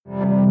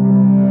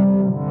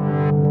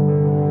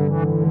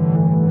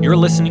You're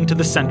listening to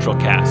the Central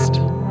Cast,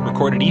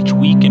 recorded each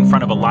week in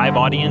front of a live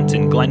audience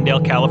in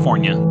Glendale,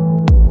 California.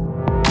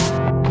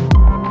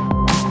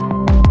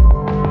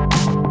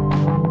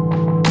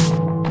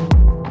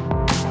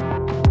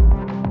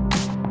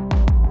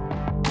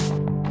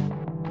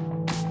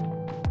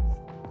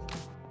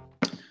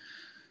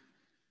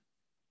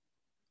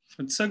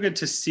 It's so good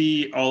to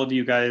see all of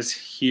you guys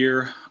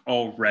here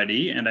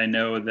already, and I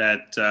know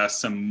that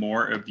some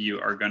more of you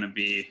are going to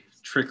be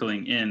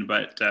trickling in,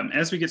 but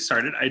as we get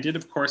started, I did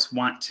of course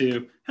want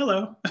to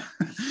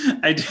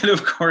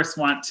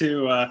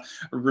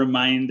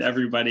remind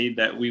everybody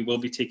that we will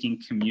be taking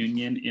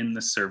communion in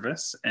the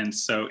service, and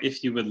so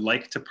if you would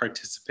like to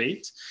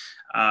participate,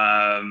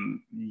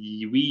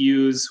 we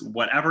use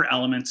whatever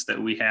elements that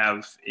we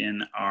have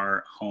in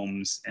our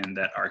homes and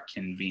that are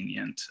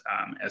convenient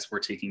as we're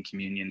taking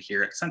communion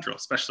here at Central,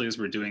 especially as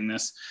we're doing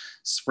this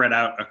spread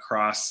out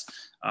across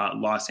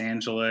Los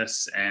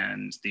Angeles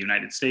and the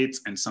United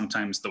States and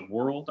sometimes the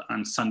world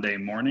on Sunday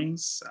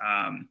mornings.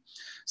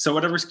 So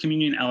whatever's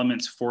communion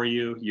elements for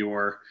you,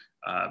 your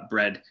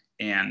bread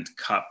and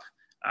cup,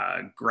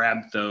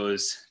 grab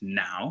those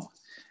now.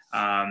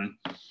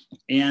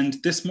 And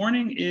this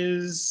morning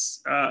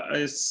is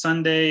a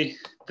Sunday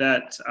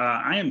that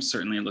I am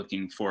certainly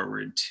looking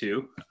forward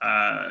to.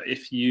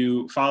 If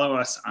you follow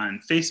us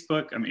on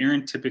Facebook,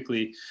 Aaron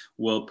typically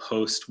will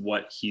post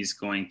what he's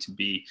going to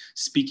be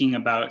speaking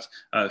about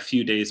a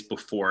few days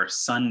before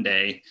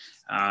Sunday.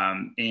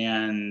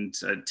 And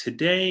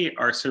today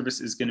our service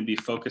is going to be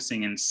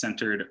focusing and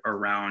centered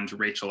around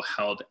Rachel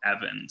Held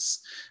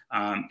Evans.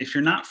 If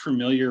you're not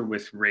familiar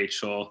with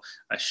Rachel,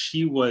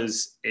 she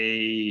was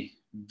a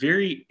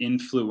very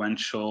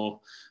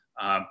influential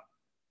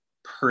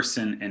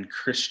person and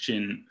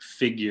Christian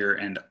figure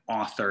and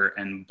author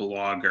and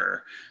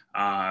blogger,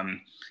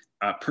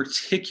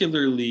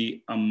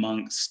 particularly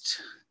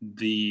amongst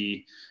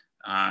the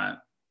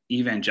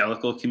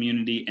evangelical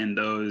community and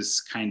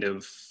those kind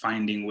of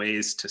finding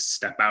ways to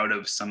step out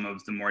of some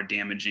of the more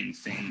damaging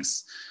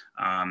things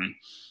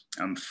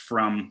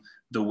from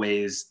the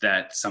ways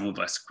that some of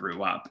us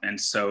grew up. And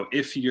so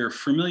if you're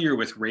familiar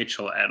with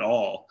Rachel at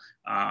all,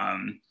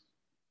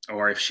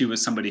 or if she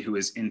was somebody who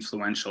was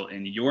influential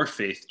in your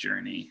faith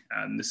journey,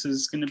 this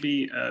is going to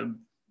be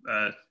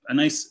a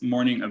nice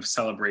morning of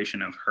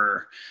celebration of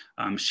her.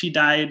 She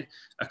died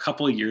a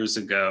couple years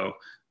ago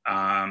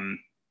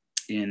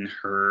in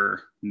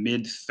her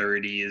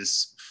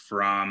mid-30s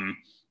from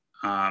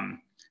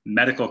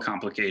medical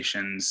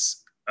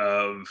complications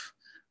of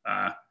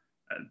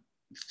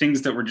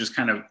things that were just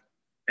kind of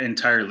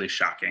entirely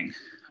shocking.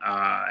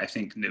 I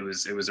think it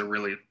was a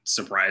really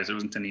surprise. There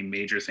wasn't any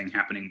major thing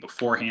happening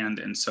beforehand,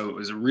 and so it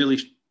was a really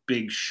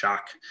big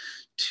shock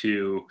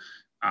to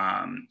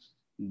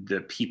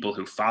the people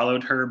who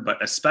followed her,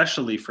 but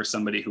especially for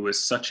somebody who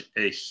was such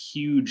a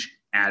huge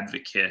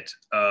advocate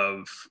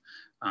of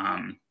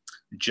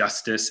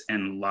justice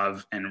and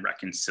love and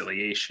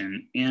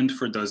reconciliation. And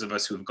for those of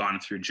us who have gone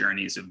through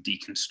journeys of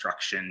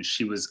deconstruction,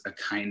 she was a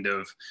kind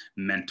of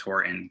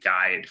mentor and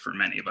guide for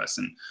many of us.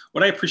 And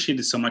what I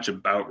appreciated so much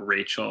about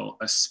Rachel,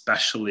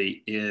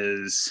 especially,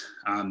 is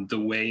the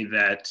way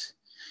that,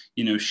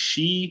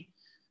 she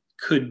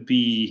could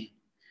be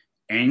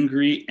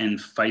angry and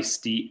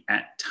feisty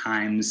at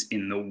times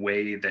in the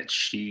way that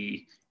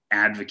she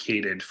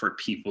advocated for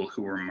people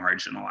who were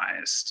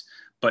marginalized.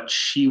 But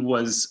she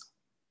was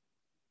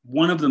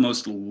one of the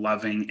most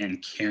loving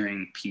and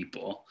caring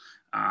people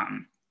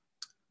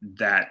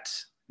that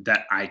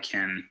I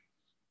can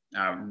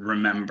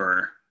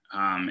remember.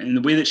 And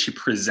the way that she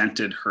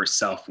presented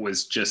herself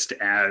was just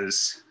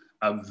as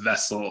a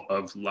vessel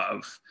of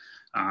love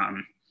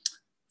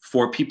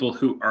for people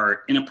who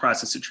are in a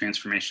process of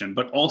transformation,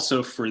 but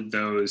also for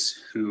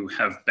those who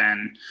have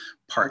been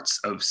parts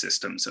of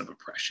systems of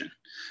oppression.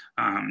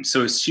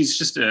 So she's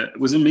just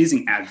was an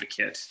amazing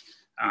advocate.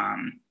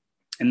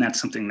 And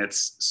that's something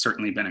that's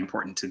certainly been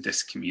important to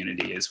this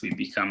community as we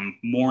become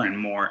more and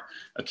more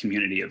a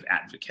community of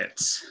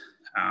advocates.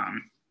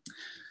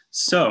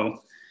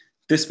 So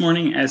this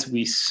morning, as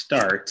we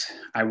start,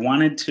 I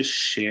wanted to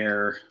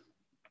share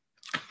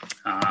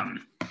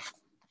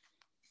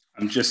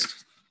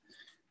just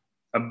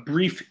a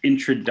brief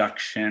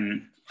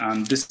introduction.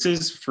 This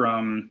is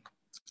from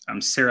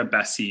Sarah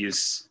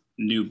Bessey's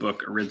new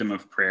book, A Rhythm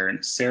of Prayer.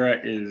 And Sarah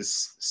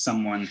is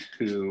someone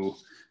who,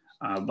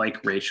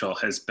 like Rachel,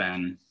 has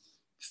been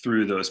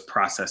through those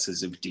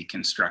processes of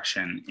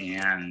deconstruction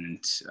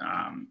and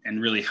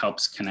really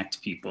helps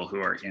connect people who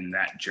are in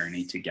that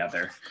journey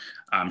together.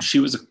 She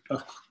was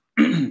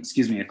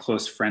a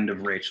close friend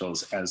of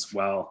Rachel's as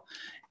well.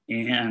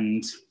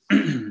 And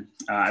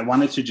I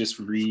wanted to just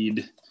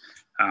read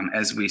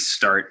as we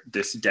start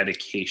this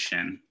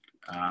dedication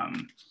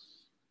from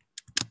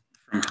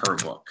her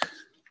book.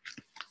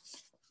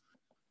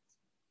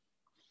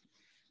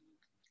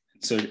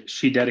 So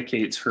she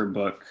dedicates her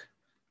book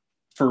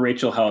for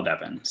Rachel Held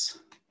Evans,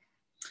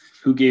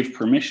 who gave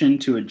permission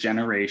to a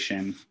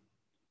generation,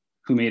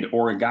 who made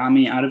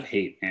origami out of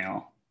hate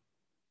mail,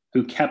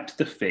 who kept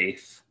the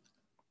faith,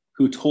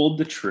 who told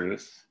the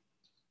truth,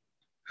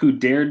 who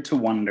dared to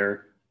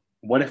wonder,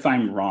 what if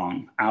I'm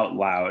wrong, out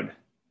loud,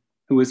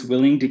 who was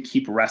willing to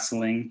keep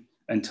wrestling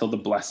until the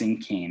blessing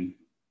came,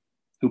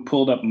 who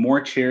pulled up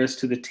more chairs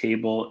to the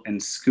table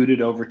and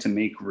scooted over to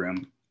make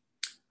room,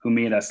 who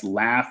made us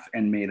laugh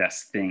and made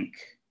us think,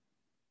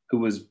 who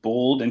was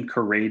bold and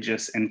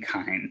courageous and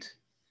kind,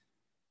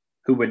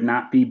 who would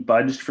not be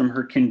budged from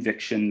her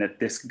conviction that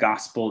this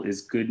gospel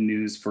is good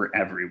news for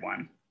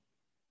everyone,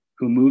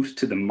 who moved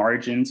to the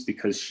margins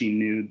because she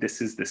knew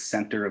this is the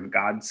center of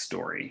God's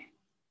story,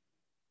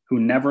 who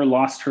never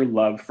lost her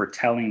love for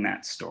telling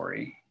that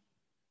story,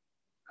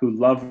 who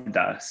loved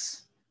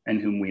us and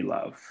whom we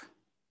love.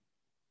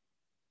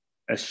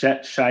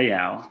 Ashet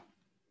Shayal,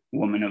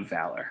 woman of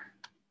valor.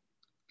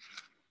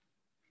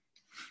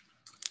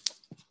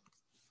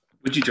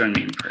 Would you join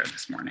me in prayer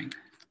this morning?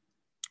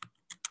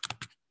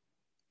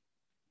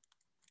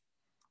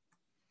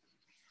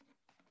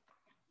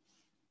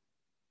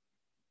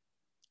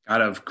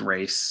 God of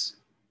grace,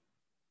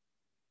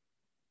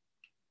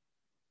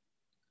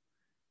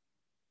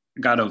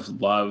 God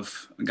of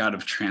love, God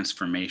of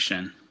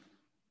transformation,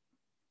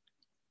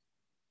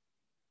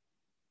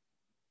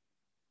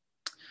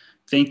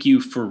 thank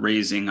you for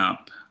raising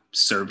up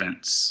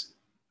servants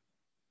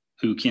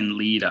who can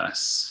lead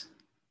us,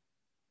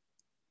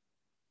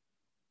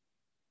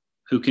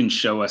 who can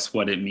show us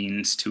what it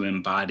means to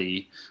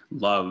embody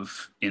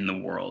love in the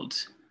world.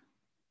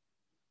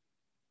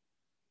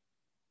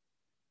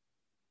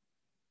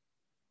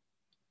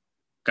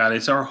 God,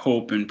 it's our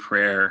hope and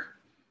prayer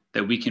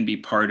that we can be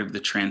part of the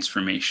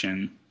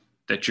transformation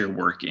that you're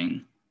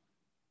working.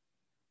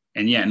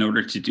 And yet, in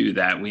order to do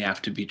that, we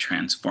have to be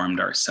transformed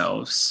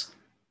ourselves.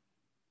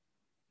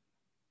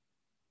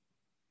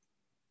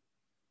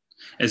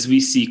 As we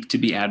seek to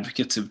be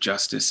advocates of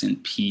justice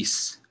and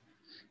peace,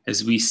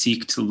 as we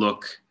seek to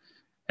look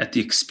at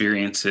the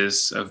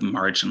experiences of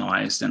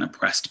marginalized and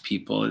oppressed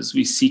people, as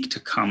we seek to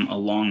come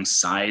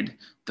alongside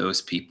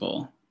those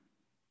people,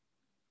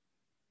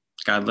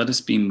 God, let us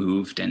be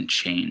moved and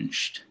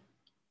changed.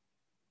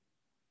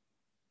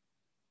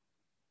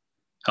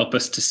 Help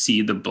us to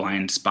see the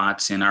blind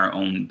spots in our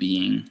own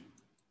being.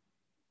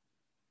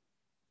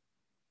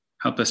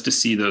 Help us to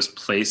see those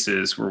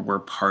places where we're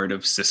part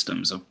of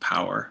systems of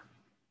power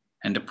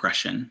and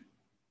oppression.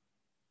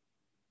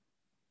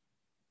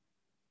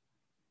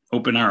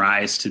 Open our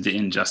eyes to the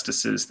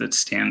injustices that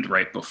stand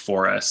right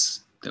before us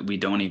that we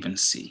don't even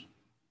see.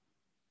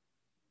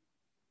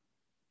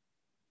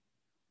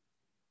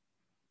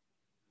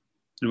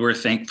 And we're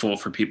thankful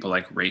for people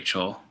like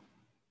Rachel,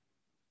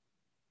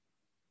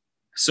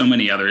 so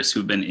many others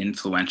who've been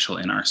influential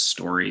in our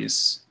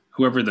stories,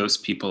 whoever those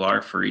people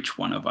are for each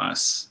one of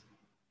us.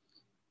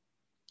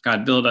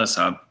 God, build us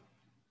up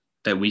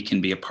that we can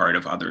be a part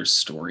of others'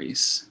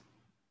 stories,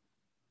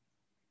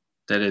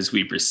 that as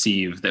we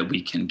receive, that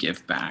we can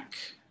give back,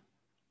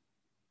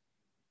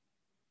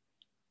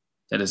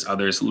 that as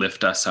others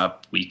lift us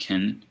up, we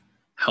can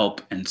help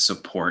and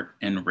support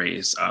and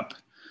raise up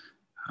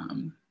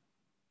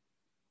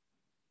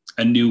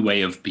a new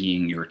way of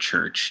being your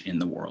church in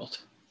the world.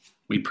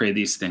 We pray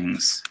these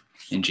things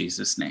in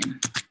Jesus' name.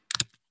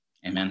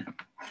 Amen.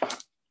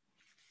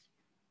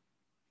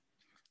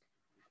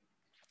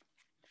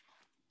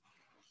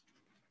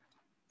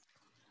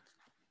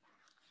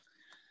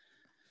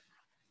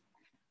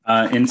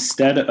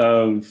 Instead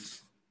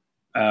of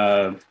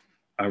a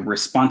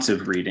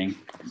responsive reading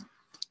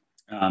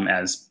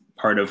as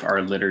part of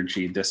our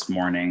liturgy this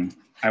morning,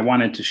 I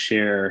wanted to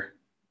share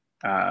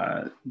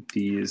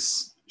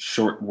these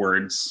short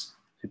words.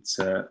 It's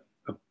a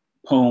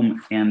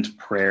poem and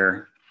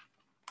prayer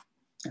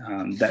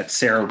that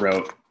Sarah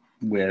wrote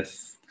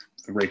with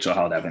Rachel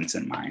Held Evans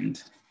in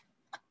mind.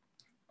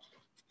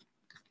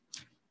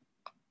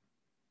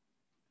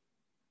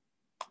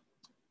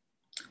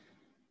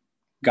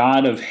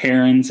 God of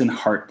herons and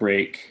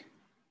heartbreak,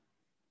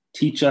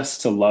 teach us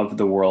to love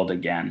the world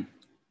again.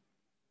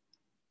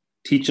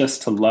 Teach us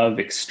to love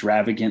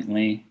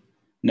extravagantly,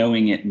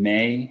 knowing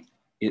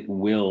it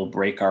will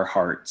break our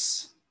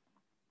hearts,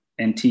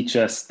 and teach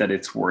us that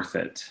it's worth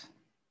it.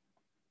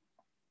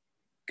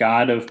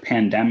 God of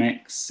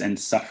pandemics and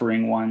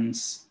suffering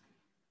ones,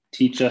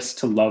 teach us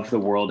to love the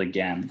world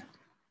again.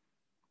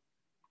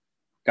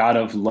 God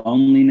of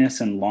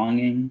loneliness and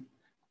longing,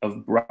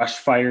 of brush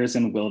fires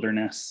and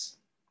wilderness,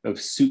 of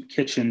soup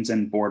kitchens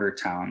and border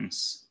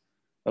towns,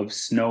 of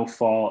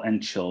snowfall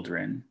and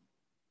children,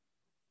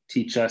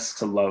 teach us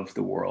to love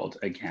the world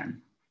again.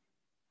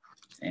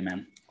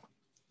 Amen.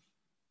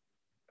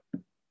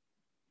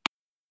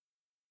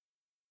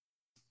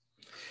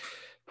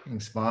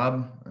 Thanks,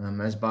 Bob.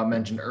 As Bob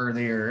mentioned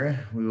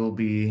earlier, we will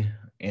be,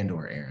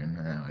 or Aaron,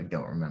 I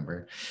don't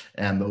remember,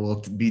 but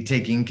we'll be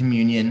taking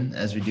communion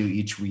as we do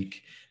each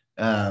week.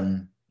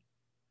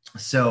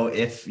 So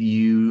if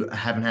you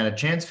haven't had a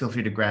chance, feel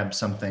free to grab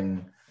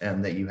something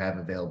that you have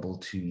available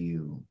to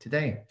you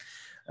today.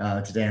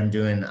 Today I'm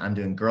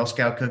doing Girl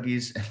Scout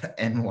cookies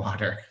and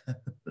water.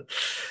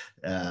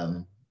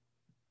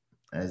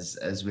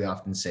 As we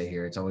often say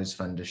here, it's always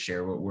fun to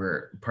share what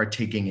we're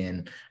partaking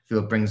in. I feel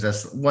it brings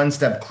us one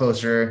step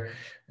closer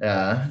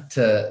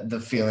to the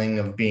feeling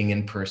of being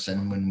in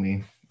person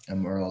when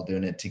we're all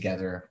doing it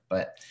together.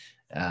 But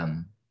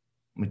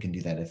we can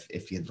do that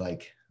if you'd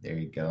like. There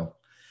you go.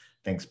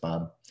 Thanks,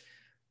 Bob.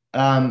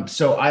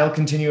 So I'll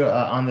continue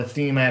on the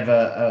theme. I have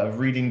a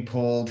reading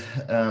pulled.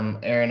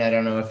 Aaron, I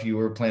don't know if you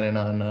were planning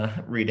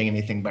on reading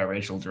anything by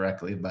Rachel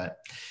directly, but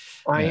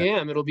I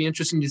am. It'll be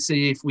interesting to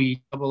see if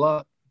we double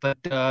up, but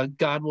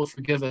God will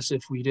forgive us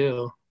if we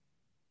do.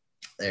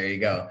 There you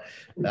go.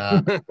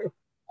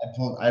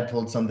 I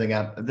pulled something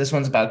up. This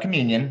one's about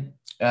communion.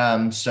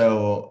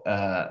 So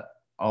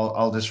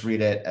I'll just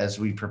read it as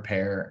we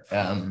prepare,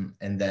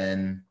 and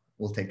then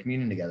we'll take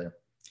communion together.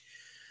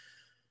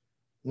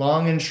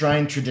 Long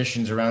enshrined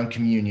traditions around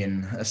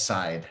communion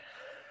aside,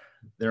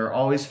 there are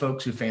always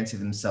folks who fancy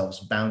themselves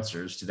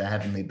bouncers to the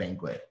heavenly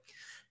banquet,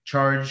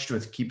 charged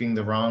with keeping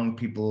the wrong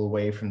people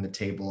away from the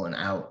table and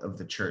out of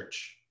the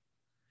church.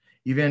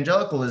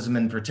 Evangelicalism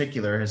in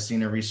particular has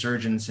seen a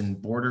resurgence in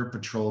border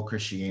patrol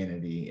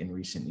Christianity in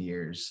recent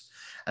years,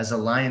 as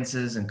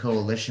alliances and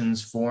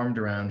coalitions formed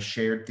around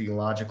shared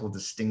theological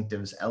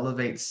distinctives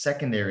elevate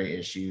secondary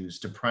issues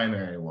to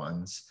primary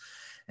ones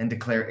and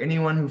declare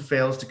anyone who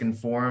fails to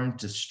conform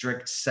to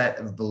strict set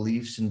of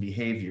beliefs and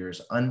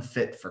behaviors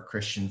unfit for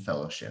Christian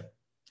fellowship.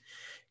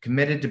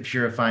 Committed to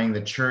purifying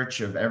the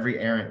church of every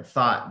errant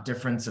thought,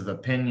 difference of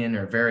opinion,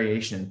 or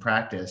variation in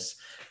practice,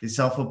 the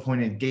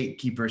self-appointed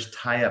gatekeepers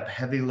tie up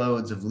heavy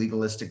loads of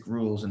legalistic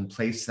rules and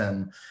place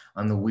them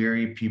on the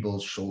weary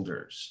people's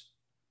shoulders.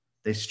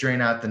 They strain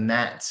out the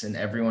gnats in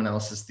everyone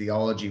else's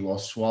theology while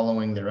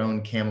swallowing their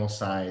own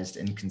camel-sized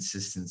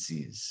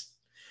inconsistencies.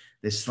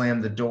 They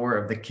slam the door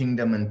of the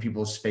kingdom in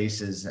people's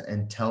faces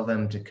and tell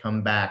them to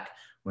come back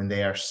when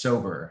they are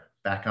sober,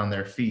 back on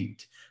their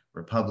feet,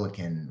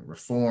 Republican,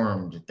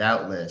 reformed,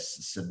 doubtless,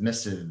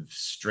 submissive,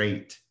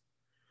 straight.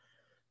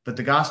 But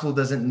the gospel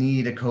doesn't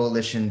need a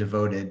coalition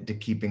devoted to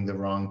keeping the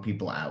wrong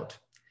people out.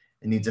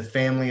 It needs a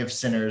family of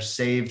sinners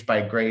saved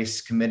by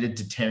grace, committed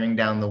to tearing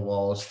down the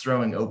walls,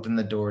 throwing open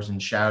the doors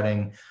and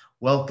shouting,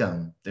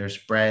 "Welcome, there's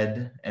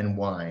bread and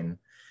wine.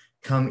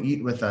 Come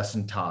eat with us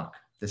and talk.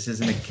 This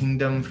isn't a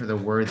kingdom for the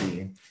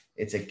worthy.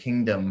 It's a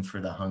kingdom for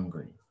the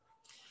hungry."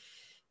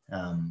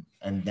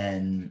 And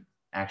then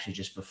actually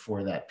just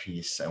before that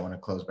piece, I want to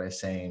close by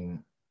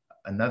saying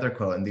another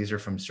quote, and these are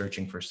from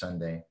Searching for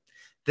Sunday.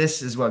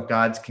 "This is what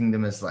God's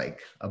kingdom is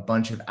like, a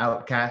bunch of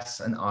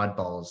outcasts and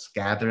oddballs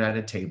gathered at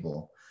a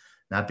table,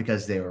 not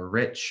because they were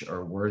rich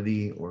or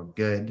worthy or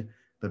good,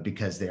 but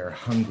because they are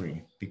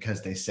hungry,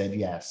 because they said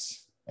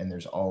yes, and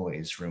there's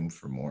always room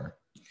for more."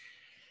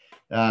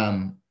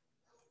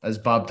 As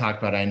Bob talked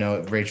about, I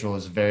know Rachel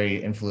is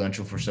very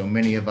influential for so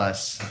many of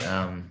us.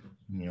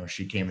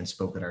 She came and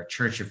spoke at our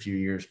church a few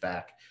years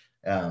back.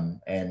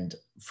 And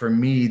for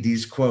me,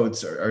 these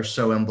quotes are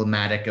so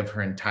emblematic of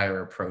her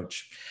entire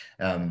approach.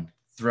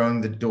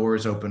 Throwing the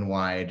doors open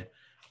wide,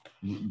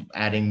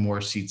 adding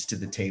more seats to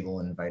the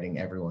table, inviting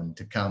everyone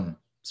to come.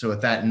 So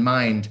with that in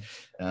mind,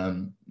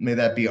 may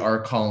that be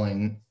our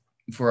calling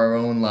for our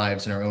own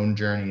lives and our own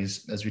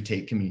journeys as we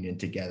take communion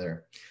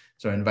together.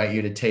 So I invite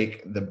you to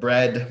take the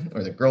bread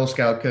or the Girl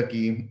Scout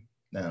cookie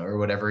or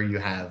whatever you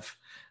have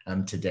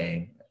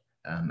today,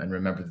 and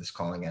remember this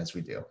calling as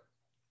we do.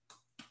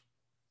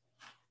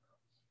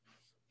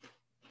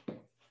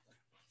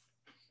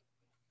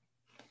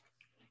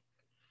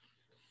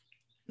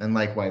 And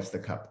likewise the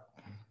cup.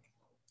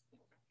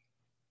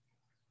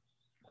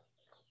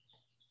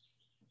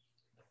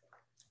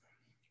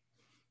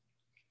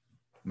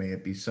 May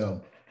it be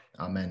so.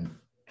 Amen.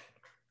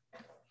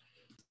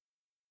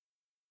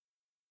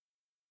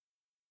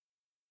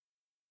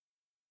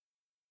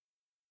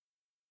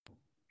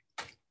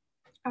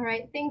 All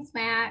right, thanks,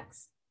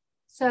 Max.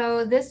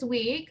 So this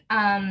week,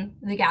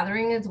 the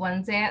gathering is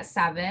Wednesday at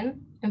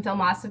 7, and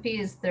Filmosophy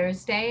is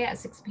Thursday at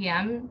 6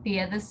 p.m.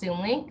 via the Zoom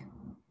link.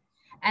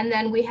 And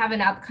then we have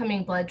an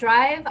upcoming blood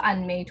drive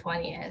on May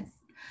 20th.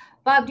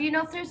 Bob, do you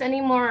know if there's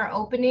any more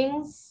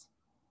openings?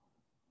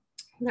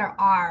 There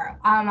are.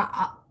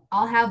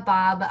 I'll have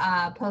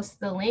Bob post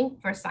the link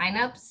for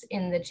signups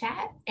in the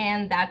chat,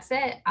 and that's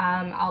it.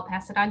 I'll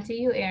pass it on to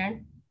you,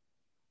 Aaron.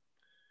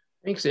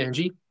 Thanks,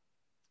 Angie.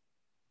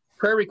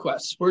 Prayer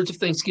requests, words of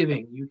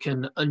thanksgiving. You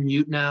can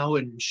unmute now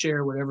and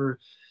share whatever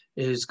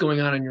is going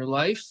on in your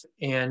life,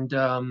 and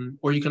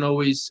or you can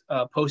always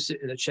post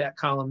it in the chat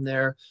column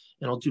there,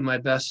 and I'll do my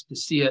best to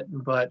see it.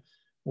 But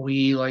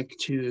we like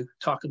to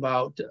talk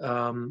about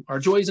our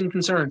joys and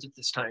concerns at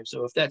this time.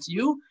 So if that's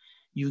you,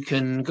 you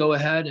can go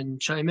ahead and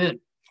chime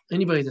in.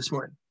 Anybody this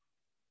morning?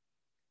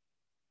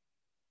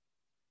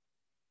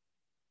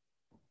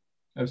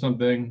 I have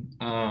something.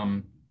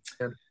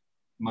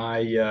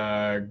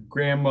 My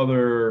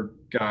grandmother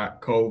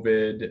got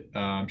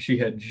COVID. She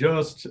had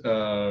just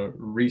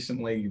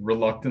recently,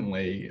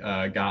 reluctantly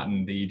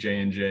gotten the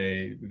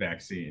J&J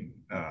vaccine,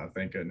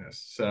 thank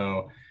goodness.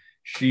 So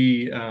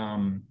she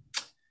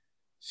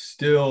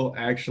still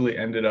actually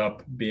ended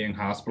up being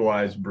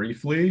hospitalized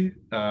briefly.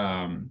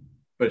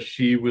 but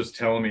she was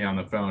telling me on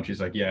the phone, she's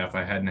like, yeah, if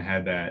I hadn't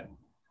had that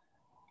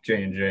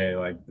J&J,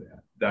 like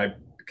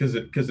because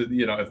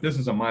if this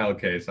is a mild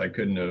case, I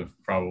couldn't have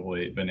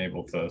probably been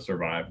able to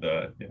survive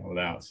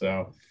without.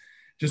 So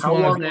just how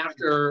long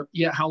after?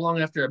 Yeah, how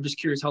long after? I'm just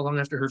curious. How long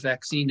after her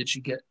vaccine did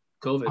she get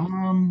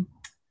COVID?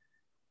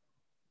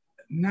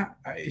 Not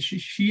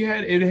she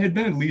had it had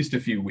been at least a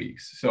few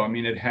weeks. So I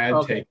mean, it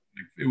had taken.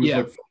 It was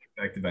like fully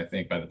effective, I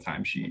think, by the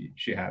time she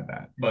had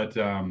that. But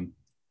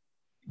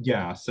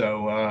yeah,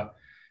 so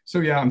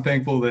yeah, I'm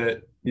thankful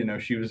that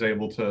she was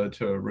able to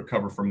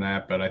recover from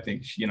that. But I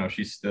think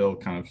she's still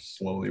kind of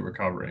slowly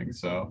recovering.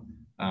 So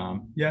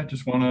yeah,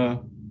 just want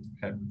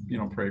to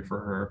pray for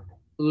her.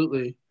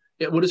 Absolutely.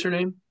 Yeah. What is her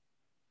name?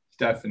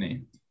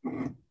 Stephanie.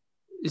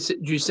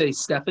 Did you say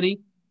Stephanie?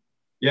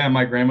 Yeah,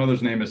 my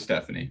grandmother's name is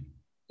Stephanie.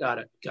 Got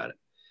it.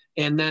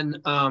 And then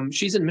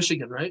she's in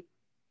Michigan, right?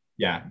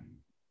 Yeah.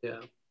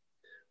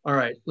 All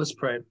right, let's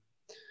pray.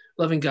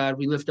 Loving God,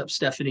 we lift up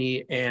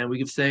Stephanie and we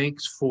give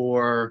thanks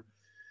for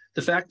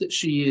the fact that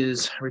she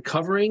is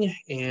recovering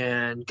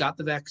and got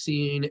the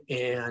vaccine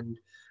and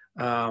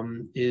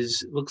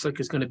looks like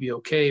it's going to be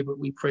okay. But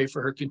we pray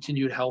for her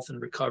continued health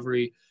and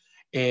recovery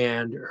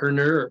and her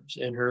nerves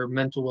and her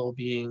mental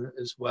well-being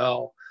as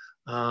well.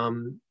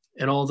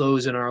 And all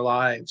those in our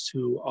lives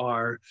who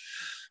are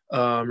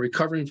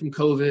recovering from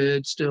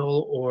COVID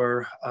still,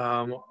 or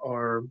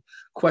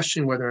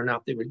questioning whether or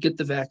not they would get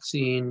the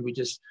vaccine.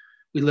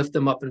 We lift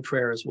them up in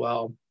prayer as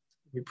well.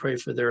 We pray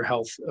for their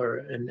health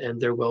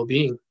and their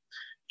well-being. In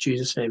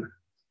Jesus' name,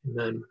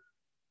 amen.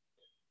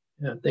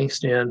 Yeah, thanks,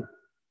 Dan.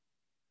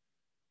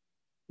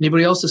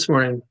 Anybody else this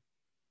morning?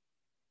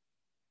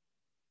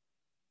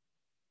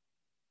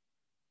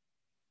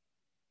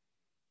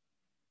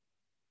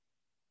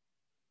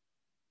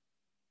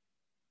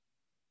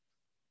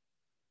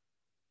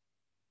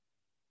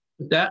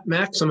 With that,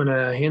 Max, I'm going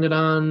to hand it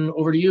on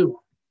over to you.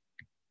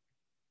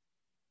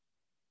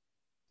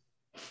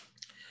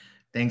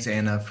 Thanks,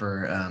 Anna,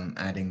 for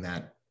adding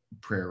that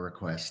prayer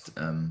request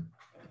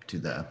to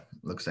the.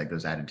 Looks like it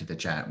was added to the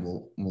chat.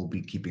 We'll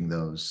be keeping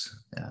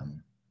those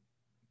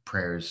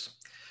prayers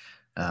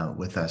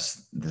with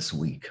us this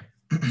week.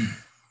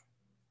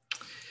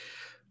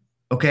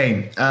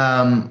 Okay.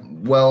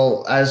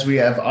 Well, as we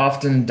have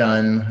often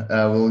done,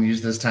 we'll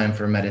use this time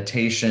for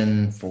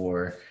meditation,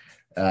 for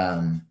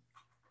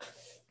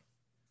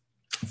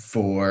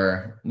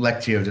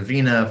Lectio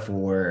Divina,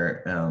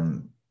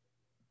 for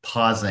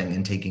pausing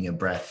and taking a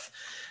breath.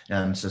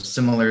 So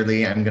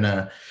similarly, I'm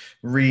gonna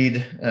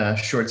read a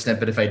short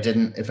snippet. If I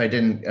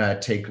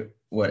didn't take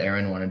what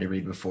Aaron wanted to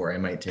read before, I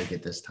might take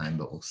it this time,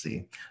 but we'll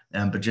see.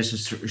 But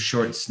just a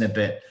short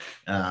snippet,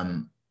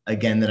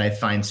 again, that I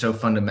find so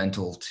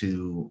fundamental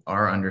to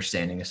our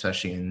understanding,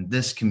 especially in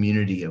this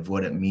community, of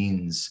what it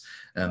means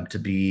to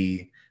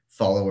be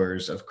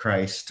followers of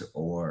Christ,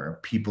 or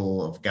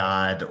people of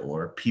God,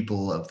 or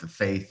people of the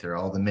faith, or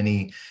all the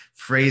many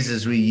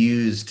phrases we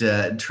use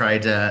to try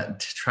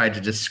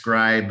to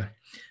describe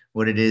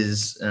what it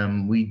is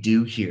we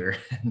do here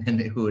and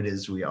who it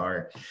is we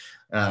are.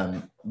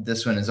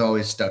 This one has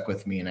always stuck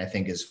with me and I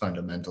think is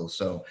fundamental.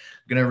 So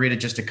I'm going to read it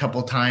just a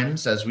couple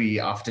times, as we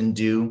often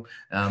do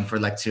for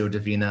Lectio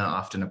Divina,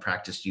 often a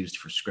practice used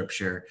for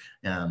scripture.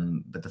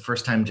 But the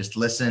first time, just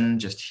listen,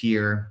 just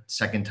hear.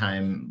 Second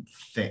time,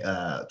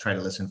 try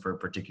to listen for a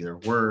particular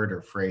word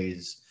or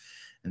phrase.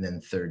 And then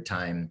third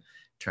time,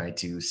 try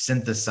to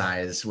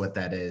synthesize what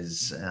that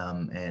is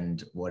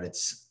and what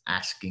it's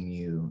asking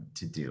you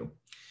to do.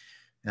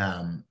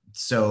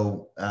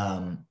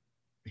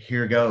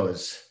 Here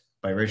goes,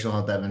 by Rachel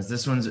Health Evans.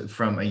 This one's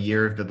from A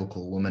Year of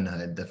Biblical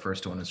Womanhood. The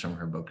first one is from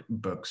her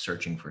book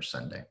Searching for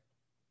Sunday.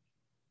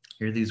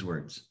 Hear these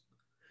words.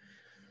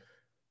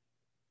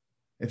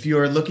 If you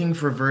are looking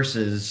for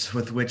verses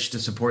with which to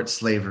support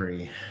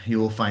slavery, you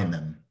will find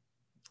them.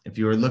 If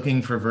you are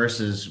looking for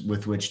verses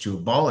with which to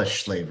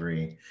abolish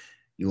slavery,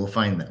 you will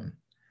find them.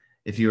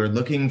 If you are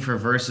looking for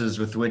verses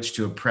with which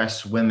to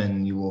oppress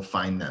women, you will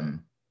find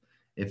them.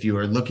 If you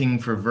are looking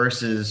for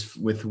verses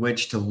with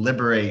which to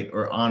liberate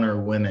or honor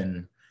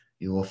women,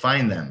 you will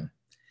find them.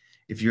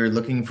 If you're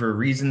looking for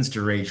reasons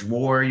to wage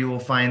war, you will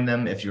find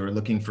them. If you're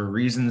looking for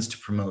reasons to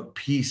promote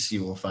peace,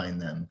 you will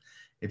find them.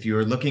 If you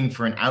are looking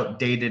for an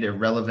outdated,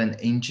 irrelevant,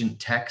 ancient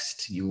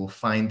text, you will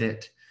find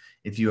it.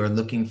 If you are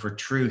looking for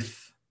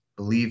truth,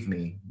 believe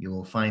me, you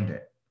will find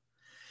it.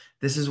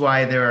 This is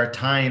why there are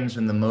times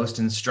when the most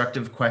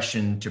instructive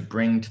question to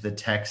bring to the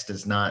text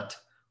is not,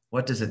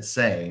 what does it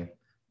say?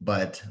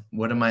 But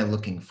what am I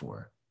looking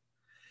for?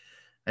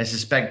 I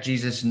suspect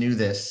Jesus knew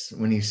this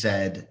when he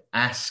said,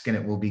 ask and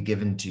it will be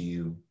given to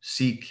you.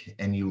 Seek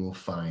and you will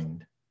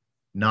find.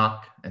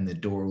 Knock and the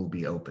door will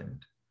be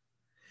opened.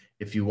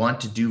 If you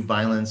want to do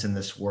violence in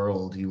this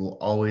world, you will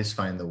always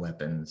find the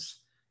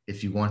weapons.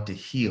 If you want to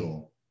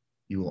heal,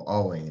 you will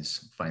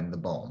always find the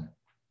balm.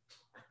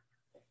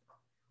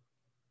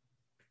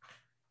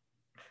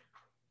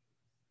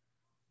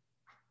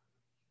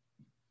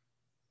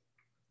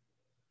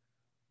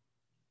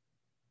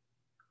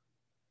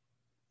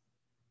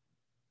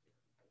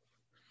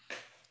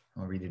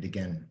 I'll read it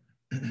again.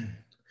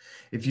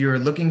 If you are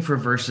looking for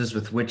verses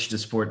with which to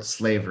support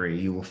slavery,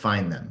 you will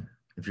find them.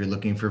 If you're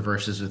looking for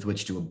verses with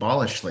which to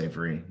abolish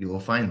slavery, you will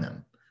find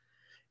them.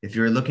 If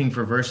you are looking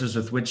for verses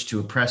with which to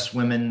oppress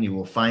women, you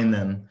will find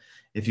them.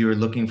 If you are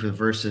looking for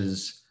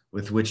verses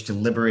with which to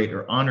liberate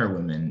or honor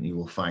women, you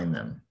will find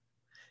them.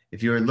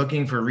 If you are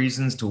looking for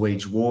reasons to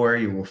wage war,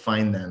 you will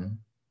find them.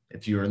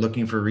 If you are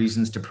looking for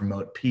reasons to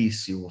promote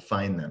peace, you will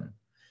find them.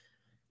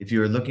 If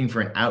you are looking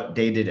for an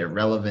outdated,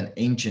 irrelevant,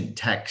 ancient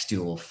text,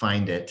 you will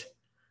find it.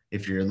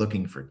 If you're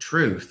looking for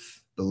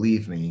truth,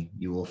 believe me,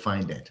 you will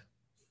find it.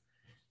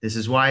 This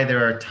is why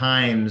there are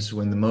times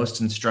when the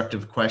most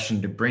instructive question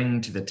to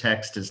bring to the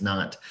text is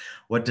not,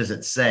 what does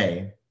it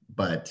say,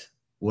 but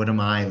what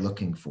am I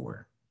looking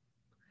for?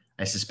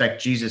 I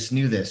suspect Jesus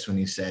knew this when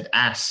he said,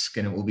 ask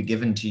and it will be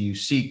given to you,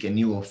 seek and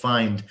you will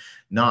find,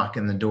 knock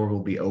and the door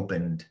will be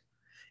opened.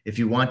 If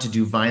you want to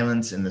do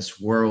violence in this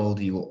world,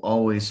 you will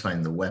always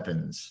find the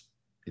weapons.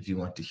 If you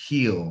want to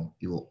heal,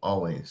 you will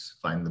always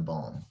find the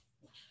balm.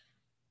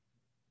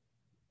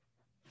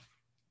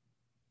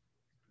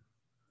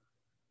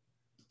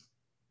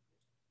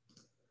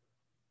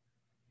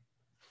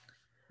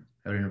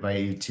 I would invite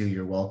you to,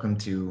 you're welcome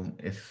to,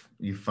 if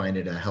you find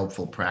it a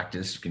helpful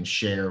practice, you can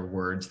share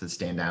words that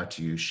stand out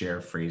to you,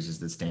 share phrases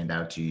that stand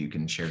out to you. You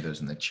can share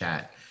those in the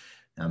chat.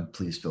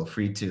 Please feel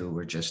free to,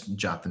 or just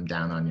jot them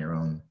down on your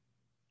own.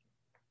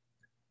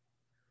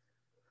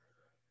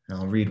 And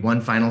I'll read one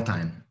final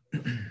time.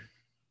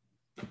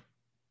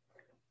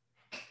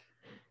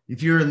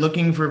 If you are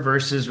looking for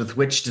verses with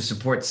which to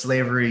support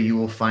slavery, you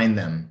will find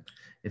them.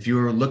 If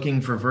you are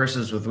looking for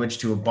verses with which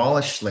to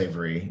abolish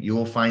slavery, you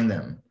will find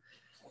them.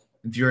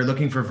 If you are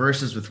looking for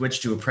verses with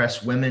which to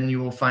oppress women, you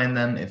will find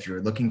them. If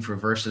you're looking for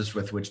verses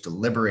with which to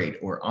liberate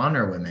or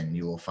honor women,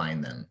 you will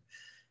find them.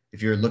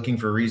 If you're looking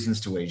for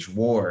reasons to wage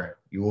war,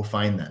 you will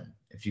find them.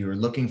 If you are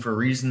looking for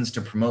reasons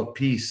to promote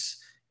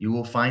peace, you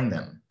will find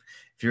them.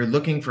 If you're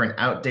looking for an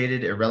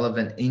outdated,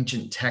 irrelevant,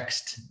 ancient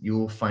text, you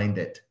will find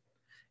it.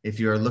 If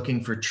you are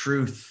looking for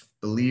truth,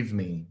 believe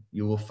me,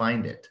 you will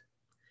find it.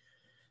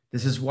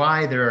 This is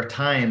why there are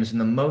times when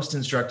the most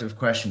instructive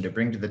question to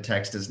bring to the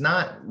text is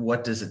not,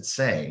 what does it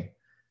say,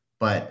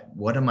 but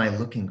what am I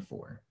looking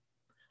for?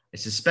 I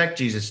suspect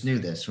Jesus knew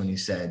this when he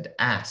said,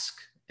 ask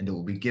and it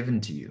will be given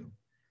to you.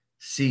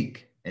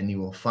 Seek and you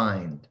will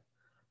find.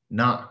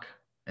 Knock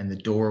and the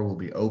door will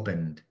be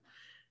opened.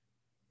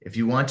 If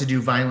you want to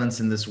do violence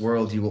in this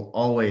world, you will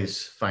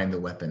always find the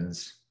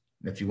weapons.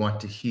 And if you want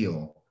to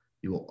heal,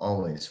 you will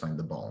always find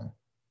the balm.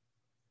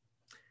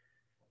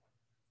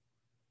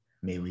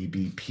 May we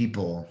be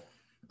people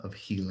of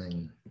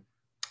healing.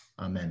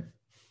 Amen.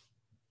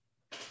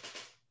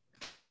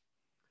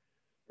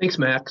 Thanks,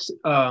 Max.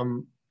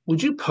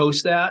 Would you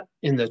post that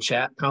in the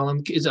chat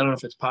column? I don't know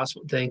if it's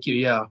possible. Thank you.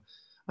 Yeah,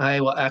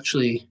 I'm going to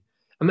actually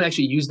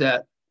use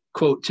that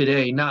quote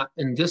today, not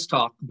in this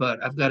talk,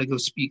 but I've got to go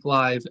speak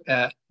live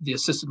at the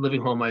assisted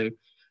living home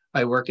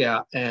I work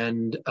at,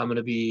 and I'm going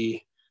to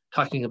be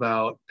talking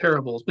about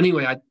parables. But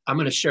anyway, I'm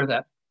going to share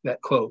that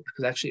quote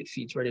because actually it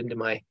feeds right into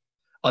my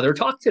other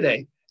talk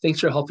today. Thanks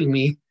for helping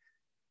me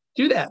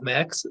do that,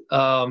 Max.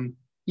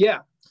 Yeah.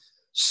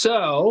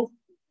 So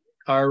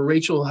our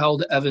Rachel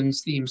Held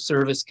Evans theme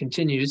service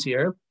continues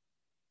here.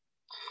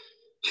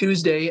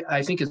 Tuesday,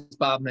 I think as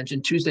Bob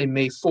mentioned, Tuesday,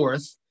 May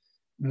 4th,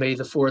 May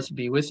the 4th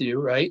be with you,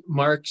 right?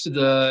 Marks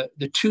the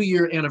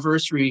 2-year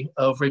anniversary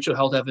of Rachel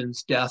Held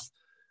Evans' death,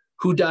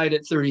 who died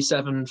at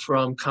 37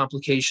 from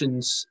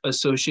complications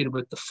associated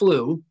with the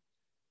flu.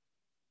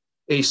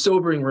 A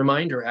sobering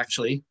reminder,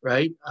 actually,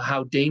 right?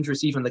 How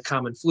dangerous even the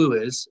common flu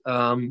is.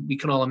 We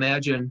can all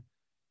imagine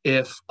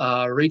if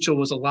Rachel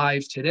was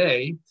alive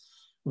today,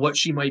 what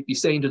she might be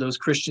saying to those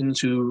Christians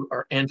who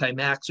are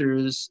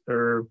anti-maxers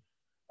or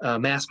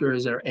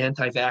maskers or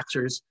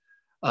anti-vaxxers,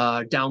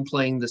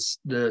 downplaying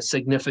the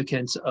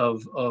significance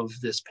of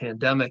this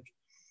pandemic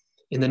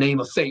in the name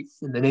of faith,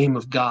 in the name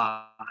of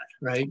God,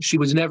 right? She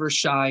was never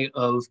shy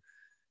of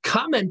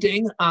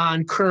commenting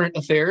on current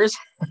affairs,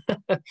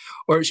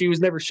 or she was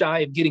never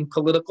shy of getting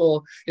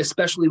political,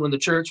 especially when the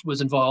church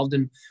was involved.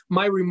 And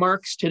my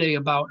remarks today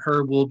about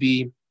her will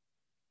be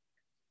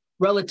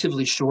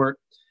relatively short.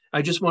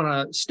 I just want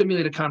to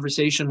stimulate a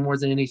conversation more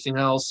than anything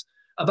else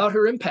about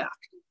her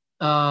impact,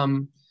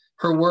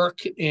 her work,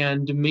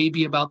 and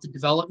maybe about the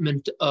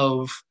development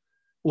of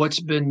what's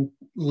been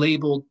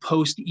labeled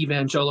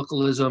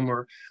post-evangelicalism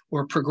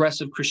or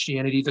progressive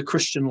Christianity, the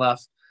Christian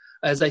left,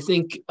 as I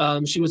think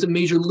she was a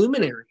major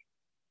luminary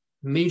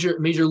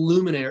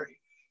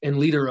and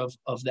leader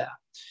of that.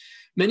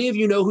 Many of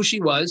you know who she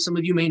was. Some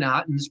of you may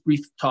not, and this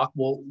brief talk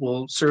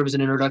will serve as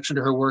an introduction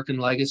to her work and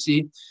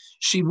legacy.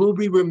 She will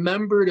be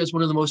remembered as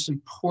one of the most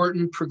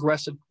important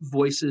progressive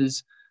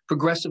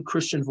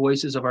Christian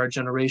voices of our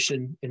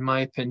generation, in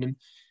my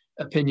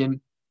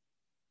opinion.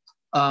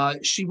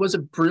 She was a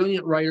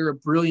brilliant writer, a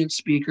brilliant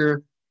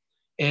speaker,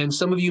 and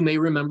some of you may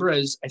remember,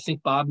 as I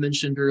think Bob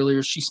mentioned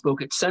earlier, she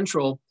spoke at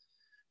Central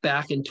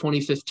back in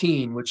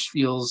 2015, which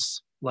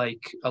feels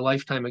like a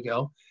lifetime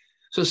ago.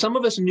 So some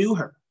of us knew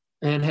her.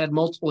 and had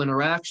multiple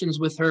interactions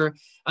with her.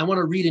 I want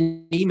to read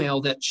an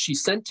email that she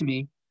sent to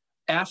me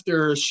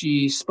after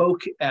she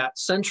spoke at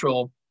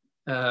Central.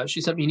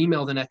 She sent me an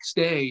email the next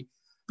day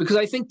because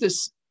I think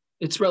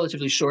it's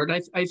relatively short,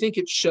 and I think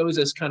it shows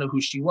us kind of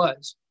who she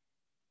was.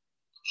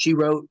 She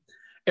wrote,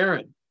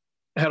 "Aaron,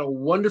 I had a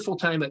wonderful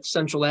time at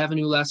Central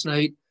Avenue last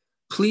night.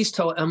 Please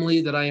tell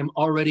Emily that I am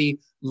already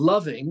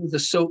loving the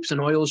soaps and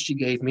oils she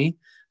gave me.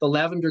 The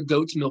lavender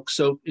goat's milk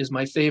soap is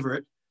my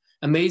favorite.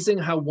 Amazing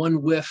how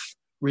one whiff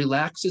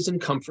relaxes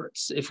and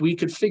comforts. If we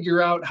could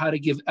figure out how to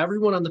give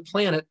everyone on the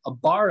planet a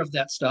bar of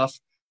that stuff,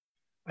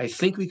 I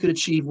think we could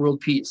achieve world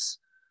peace.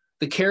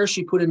 The care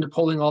she put into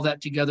pulling all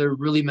that together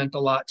really meant a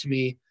lot to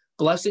me.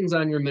 Blessings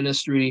on your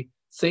ministry.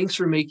 Thanks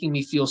for making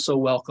me feel so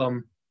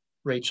welcome,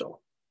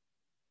 Rachel."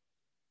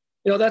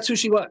 You know, that's who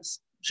she was.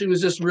 She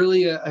was just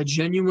really a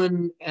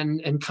genuine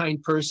and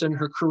kind person.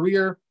 Her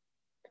career,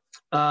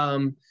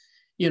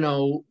 you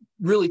know,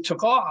 really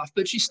took off,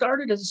 but she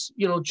started as,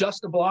 you know,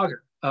 just a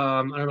blogger.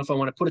 I don't know if I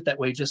want to put it that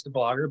way, just a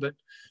blogger, but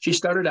she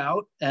started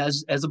out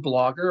as a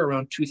blogger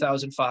around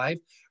 2005,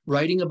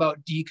 writing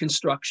about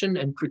deconstruction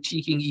and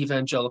critiquing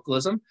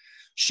evangelicalism.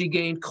 She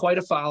gained quite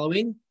a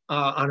following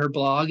on her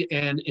blog,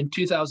 and in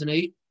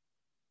 2008,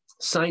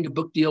 signed a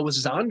book deal with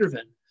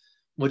Zondervan,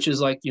 which is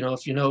like, you know,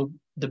 if you know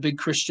the big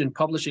Christian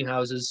publishing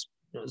houses,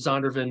 you know,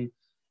 Zondervan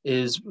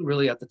is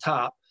really at the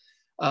top.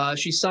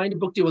 She signed a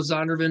book deal with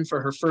Zondervan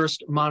for her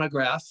first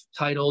monograph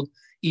titled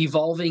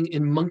Evolving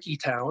in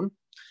Monkeytown,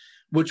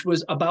 which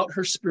was about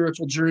her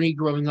spiritual journey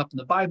growing up in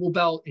the Bible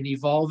Belt and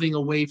evolving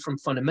away from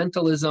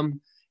fundamentalism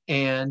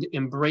and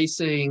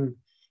embracing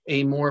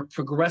a more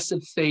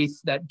progressive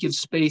faith that gives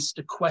space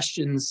to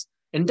questions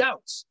and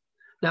doubts.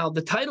 Now,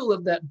 the title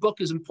of that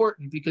book is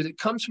important because it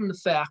comes from the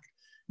fact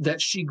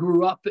that she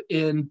grew up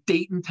in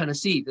Dayton,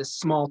 Tennessee, this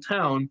small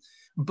town,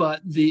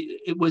 but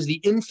it was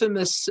the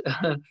infamous,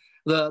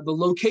 the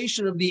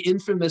location of the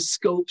infamous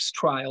Scopes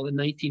trial in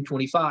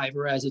 1925,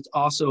 or as it's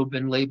also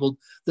been labeled,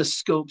 the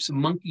Scopes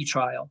monkey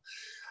trial,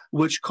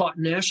 which caught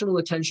national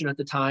attention at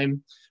the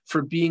time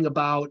for being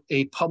about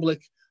a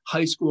public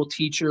high school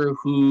teacher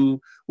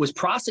who was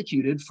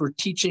prosecuted for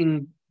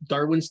teaching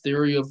Darwin's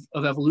theory of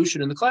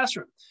evolution in the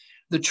classroom.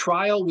 The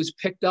trial was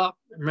picked up,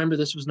 remember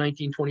this was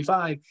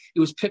 1925, it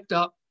was picked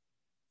up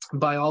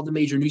by all the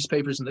major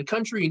newspapers in the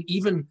country and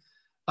even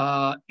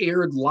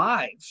aired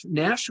live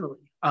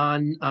nationally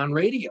on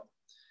radio.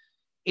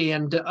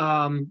 And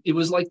it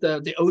was like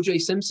the O.J.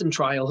 Simpson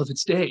trial of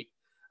its day,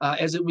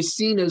 as it was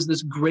seen as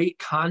this great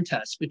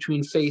contest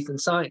between faith and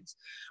science.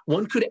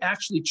 One could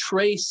actually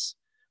trace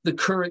the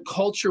current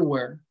culture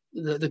war,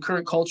 the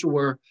current culture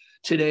war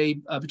today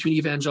between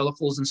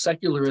evangelicals and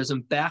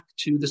secularism back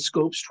to the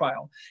Scopes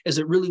trial, as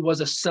it really was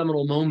a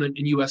seminal moment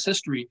in U.S.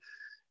 history,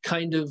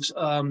 kind of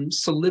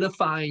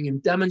solidifying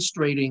and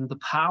demonstrating the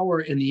power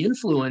and the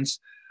influence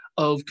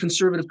of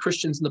conservative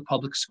Christians in the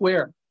public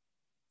square,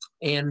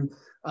 and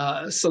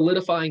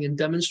solidifying and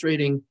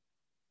demonstrating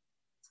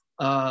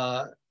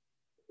the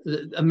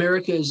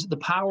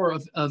power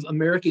of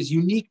America's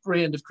unique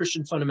brand of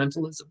Christian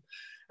fundamentalism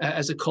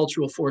as a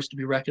cultural force to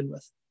be reckoned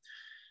with.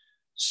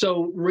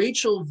 So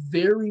Rachel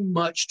very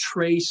much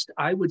traced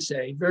her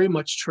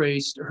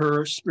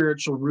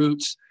spiritual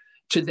roots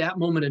to that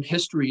moment in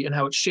history and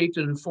how it shaped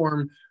and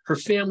informed her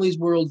family's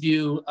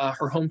worldview,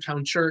 her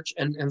hometown church,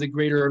 and the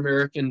greater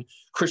American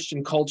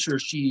Christian culture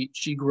she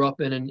grew up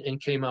in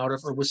and came out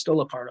of or was still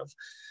a part of.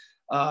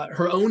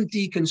 Her own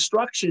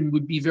deconstruction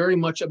would be very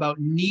much about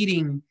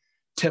needing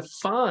to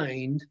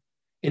find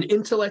an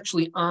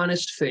intellectually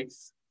honest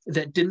faith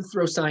that didn't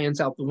throw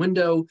science out the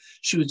window.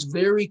 She was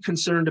very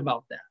concerned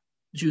about that.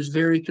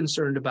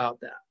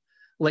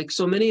 Like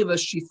so many of us,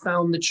 she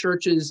found the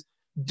church's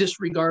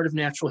disregard of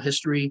natural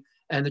history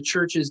and the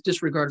church's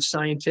disregard of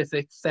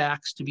scientific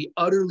facts to be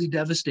utterly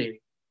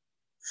devastating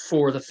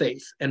for the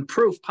faith, and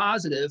proof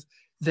positive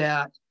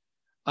that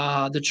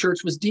the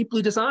church was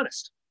deeply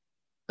dishonest,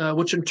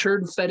 which in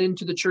turn fed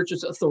into the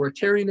church's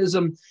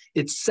authoritarianism,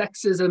 its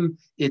sexism,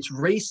 its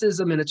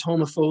racism, and its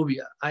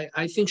homophobia.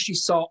 I think she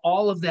saw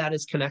all of that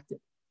as connected.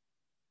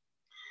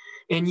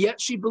 And yet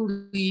she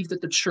believed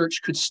that the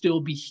church could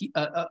still be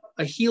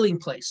a healing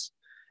place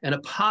and a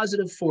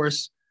positive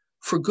force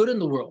for good in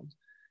the world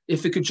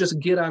if it could just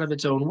get out of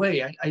its own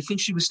way. I think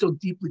she was still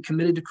deeply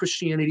committed to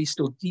Christianity,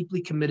 still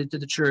deeply committed to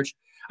the church.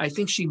 I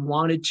think she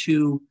wanted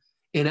to,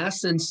 in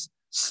essence,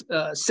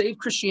 save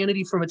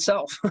Christianity from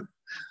itself.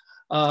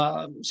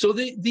 So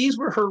these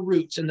were her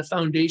roots and the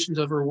foundations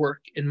of her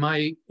work, in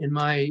my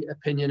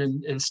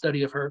opinion and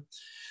study of her.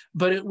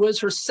 But it was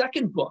her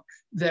second book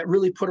that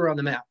really put her on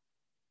the map.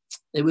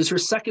 It was her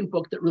second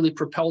book that really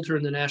propelled her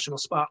in the national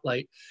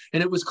spotlight,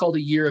 and it was called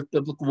A Year of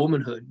Biblical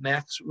Womanhood.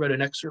 Max read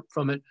an excerpt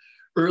from it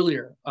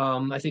earlier.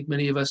 I think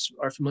many of us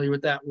are familiar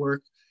with that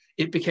work.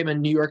 It became a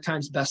New York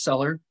Times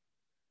bestseller.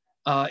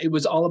 It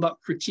was all about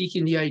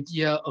critiquing the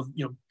idea of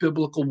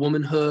biblical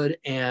womanhood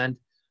and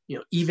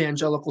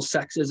evangelical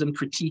sexism,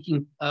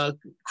 critiquing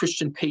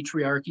Christian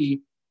patriarchy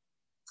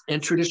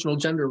and traditional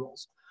gender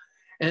roles.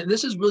 And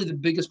this is really the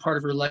biggest part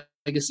of her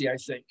legacy, I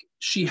think.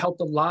 She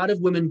helped a lot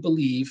of women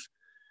believe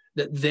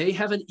that they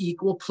have an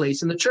equal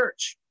place in the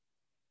church.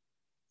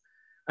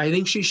 I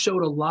think she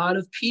showed a lot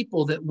of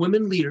people that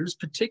women leaders,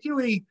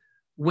 particularly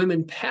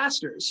women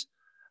pastors,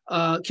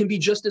 can be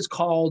just as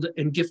called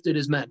and gifted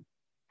as men.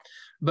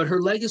 But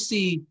her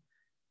legacy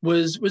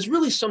was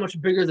really so much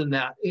bigger than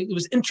that. It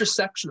was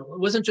intersectional. It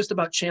wasn't just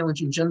about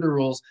challenging gender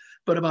roles,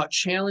 but about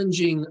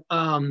challenging,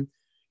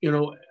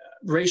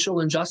 racial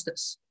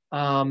injustice,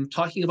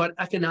 talking about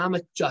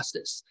economic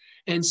justice.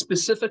 And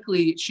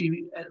specifically,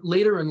 she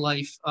later in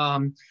life,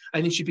 I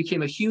think she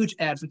became a huge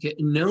advocate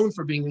and known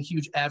for being a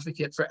huge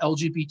advocate for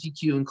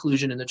LGBTQ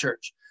inclusion in the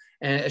church,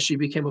 as she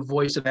became a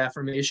voice of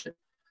affirmation.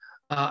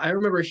 I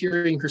remember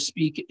hearing her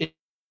speak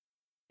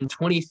in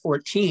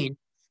 2014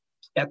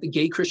 at the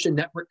Gay Christian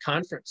Network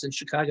Conference in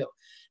Chicago,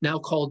 now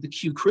called the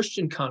Q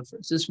Christian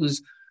Conference. This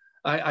was,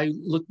 I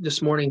looked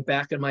this morning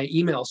back at my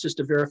emails just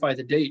to verify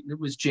the date, and it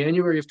was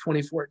January of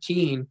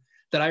 2014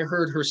 that I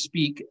heard her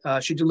speak.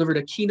 She delivered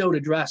a keynote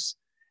address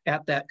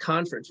at that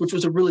conference, which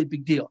was a really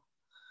big deal.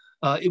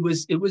 It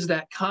was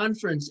that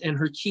conference and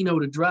her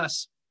keynote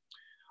address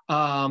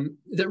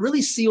that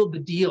really sealed the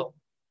deal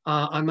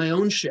on my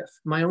own shift,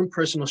 my own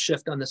personal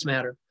shift on this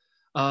matter.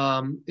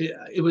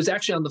 It was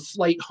actually on the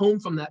flight home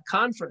from that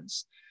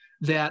conference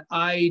that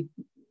I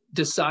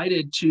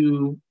decided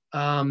to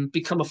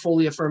become a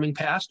fully affirming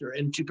pastor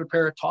and to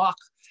prepare a talk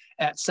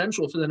at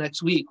Central for the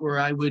next week where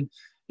I would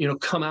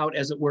come out,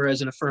 as it were,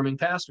 as an affirming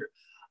pastor.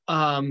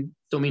 Don't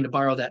mean to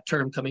borrow that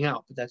term, coming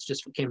out, but that's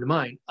just what came to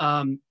mind.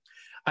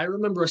 I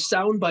remember a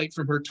soundbite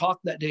from her talk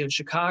that day in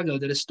Chicago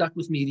that has stuck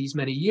with me these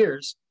many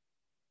years.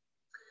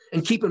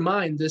 And keep in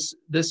mind,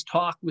 this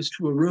talk was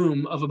to a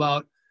room of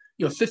about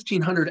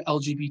 1,500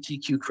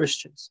 LGBTQ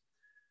Christians.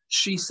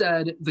 She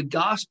said, the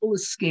gospel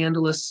is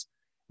scandalous,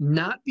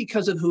 not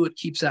because of who it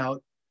keeps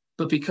out,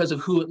 but because of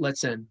who it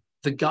lets in.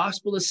 The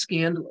gospel is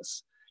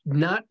scandalous,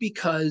 not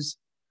because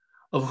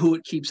of who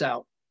it keeps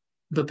out,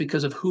 but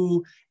because of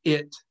who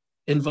it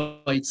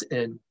invites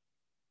in.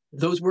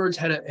 Those words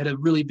had a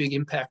really big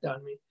impact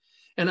on me.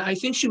 And I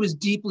think she was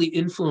deeply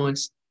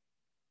influenced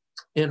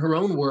in her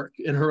own work,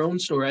 in her own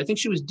story. I think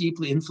she was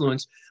deeply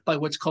influenced by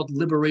what's called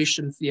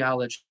liberation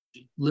theology,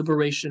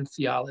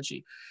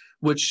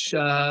 which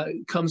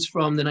comes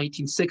from the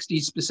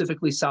 1960s,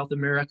 specifically South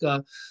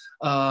America.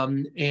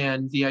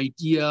 And the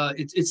idea,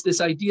 it's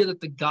this idea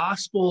that the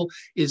gospel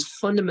is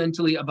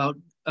fundamentally about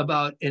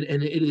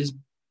and it is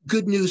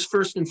good news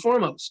first and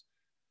foremost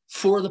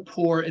for the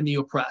poor and the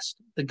oppressed.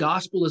 The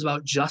gospel is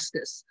about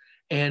justice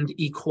and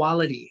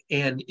equality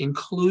and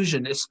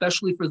inclusion,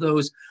 especially for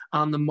those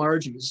on the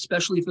margins,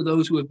 especially for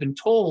those who have been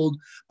told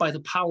by the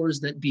powers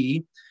that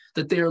be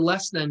that they are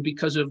less than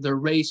because of their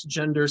race,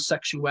 gender,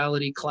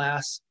 sexuality,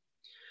 class.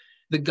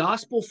 The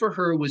gospel for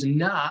her was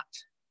not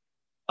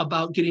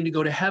about getting to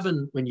go to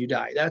heaven when you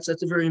die. That's a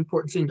very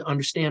important thing to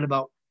understand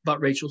about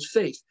Rachel's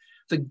faith.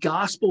 The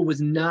gospel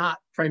was not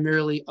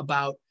primarily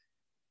about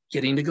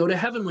getting to go to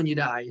heaven when you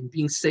die and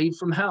being saved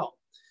from hell.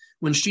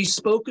 When she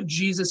spoke of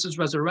Jesus'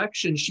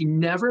 resurrection, she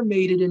never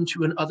made it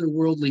into an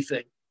otherworldly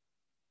thing.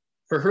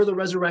 For her, the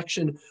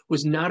resurrection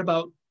was not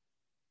about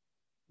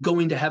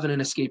going to heaven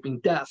and escaping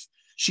death.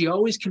 She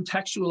always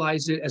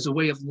contextualized it as a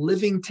way of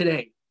living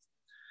today.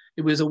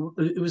 It was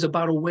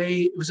about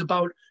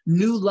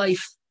new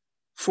life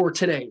for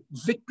today,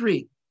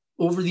 victory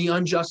over the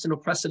unjust and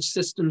oppressive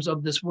systems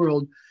of this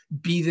world,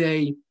 be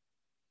they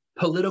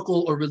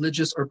political or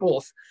religious or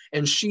both.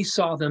 And she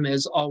saw them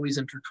as always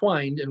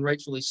intertwined, and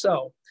rightfully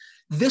so.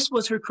 This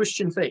was her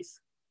Christian faith.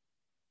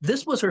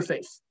 This was her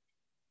faith.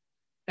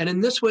 And in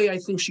this way, I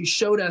think she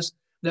showed us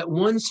that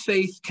one's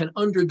faith can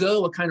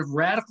undergo a kind of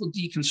radical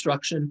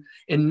deconstruction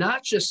and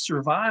not just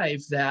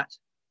survive that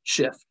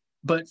shift,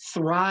 but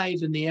thrive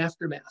in the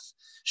aftermath.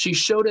 She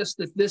showed us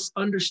that this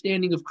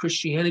understanding of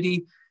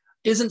Christianity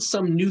isn't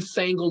some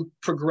newfangled,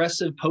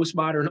 progressive,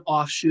 postmodern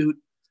offshoot,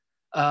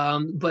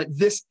 but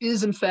this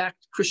is, in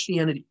fact,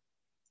 Christianity,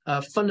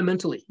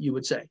 fundamentally, you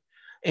would say.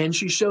 And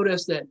she showed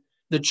us that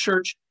the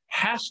church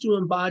has to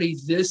embody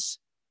this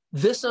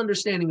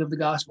understanding of the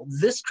gospel,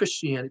 this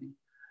Christianity,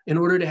 in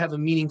order to have a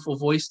meaningful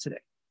voice today.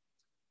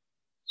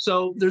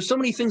 So there's so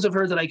many things of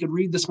her that I could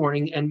read this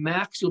morning, and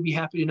Max, you'll be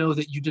happy to know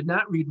that you did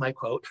not read my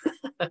quote.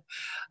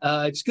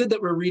 It's good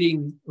that we're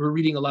reading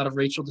a lot of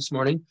Rachel this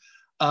morning.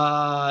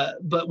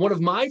 But one of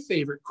my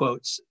favorite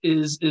quotes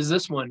is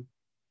this one,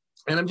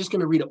 and I'm just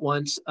going to read it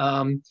once,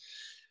 and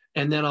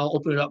then I'll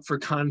open it up for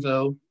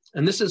convo.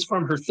 And this is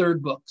from her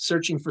third book,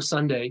 Searching for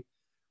Sunday,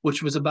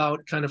 which was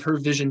about kind of her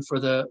vision for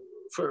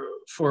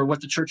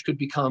what the church could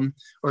become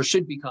or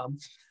should become.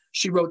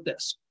 She wrote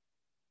this: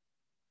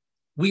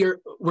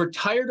 We're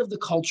tired of the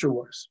culture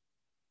wars,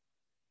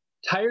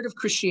 tired of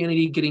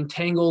Christianity getting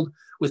tangled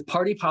with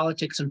party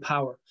politics and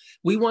power.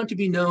 We want to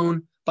be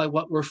known by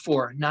what we're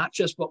for, not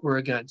just what we're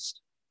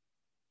against.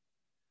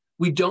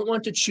 We don't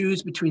want to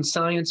choose between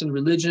science and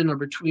religion or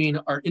between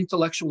our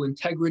intellectual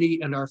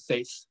integrity and our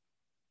faith.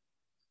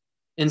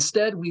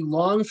 Instead, we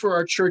long for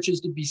our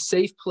churches to be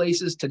safe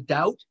places to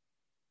doubt,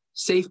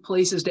 safe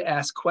places to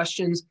ask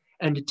questions,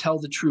 and to tell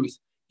the truth,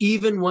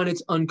 even when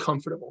it's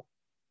uncomfortable.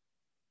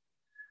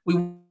 We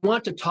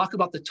want to talk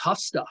about the tough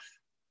stuff: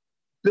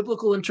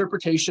 biblical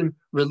interpretation,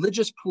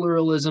 religious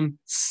pluralism,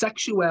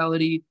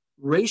 sexuality,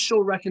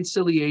 racial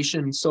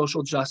reconciliation, and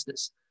social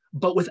justice,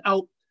 but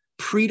without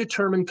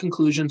predetermined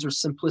conclusions or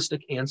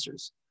simplistic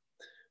answers.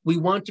 We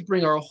want to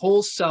bring our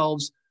whole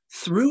selves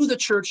through the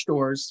church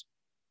doors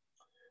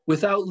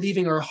without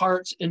leaving our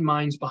hearts and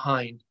minds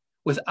behind,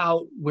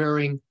 without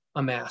wearing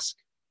a mask,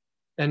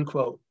 end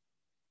quote.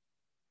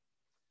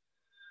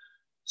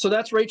 So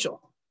that's Rachel.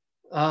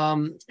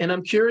 And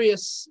I'm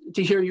curious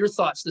to hear your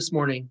thoughts this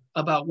morning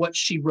about what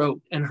she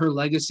wrote and her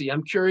legacy.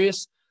 I'm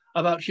curious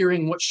about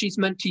hearing what she's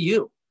meant to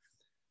you.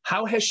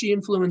 How has she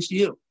influenced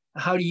you?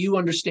 How do you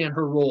understand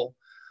her role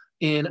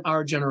in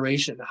our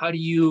generation? How do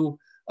you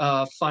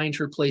find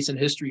her place in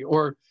history?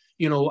 Or,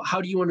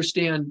 how do you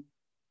understand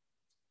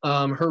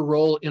her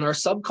role in our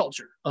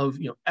subculture of,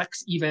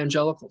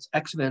 ex-evangelicals,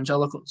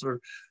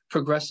 or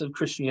progressive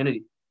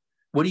Christianity?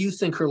 What do you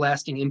think her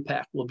lasting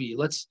impact will be?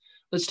 Let's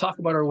talk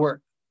about her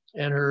work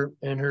and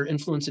her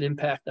influence and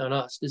impact on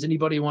us. Does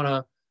anybody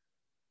want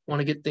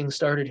to get things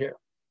started here?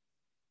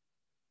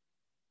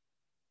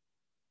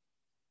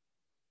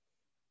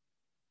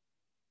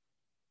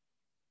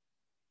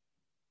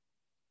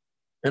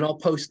 And I'll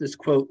post this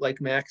quote like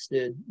Max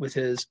did with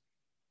his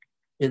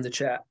in the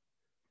chat.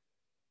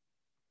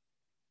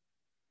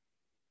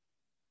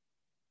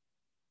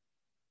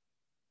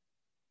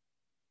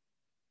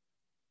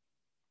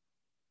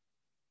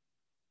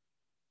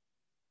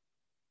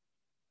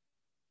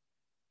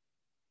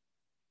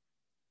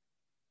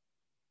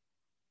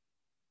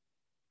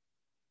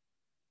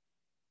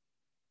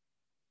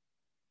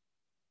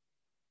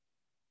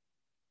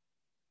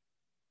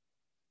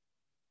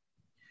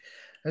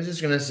 I was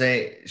just going to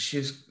say,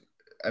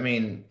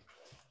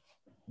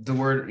 the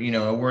word,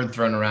 a word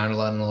thrown around a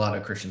lot in a lot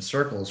of Christian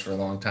circles for a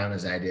long time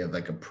is the idea of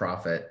like a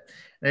prophet.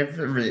 And I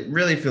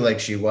really feel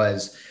like she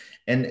was.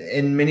 And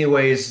in many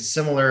ways,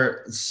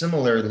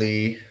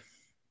 similarly,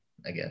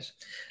 I guess,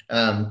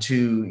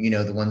 to,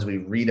 the ones we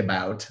read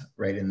about,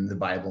 right, in the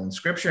Bible and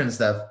scripture and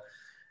stuff,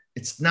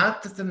 it's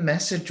not that the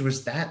message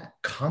was that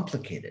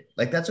complicated.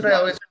 Like, that's what I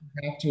always come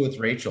back to with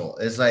Rachel,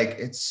 is like,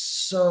 it's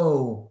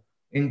so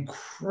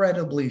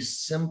incredibly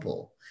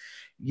simple,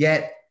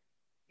 yet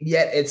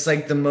it's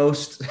like the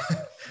most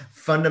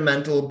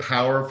fundamental,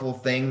 powerful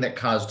thing that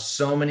caused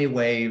so many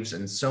waves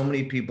and so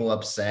many people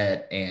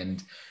upset.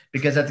 And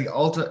because at the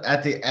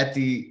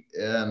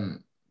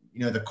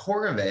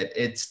core of it,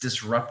 it's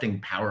disrupting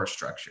power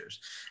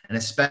structures, and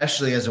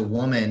especially as a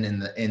woman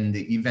in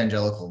the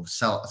evangelical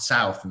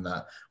South, in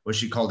the what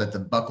she called it, the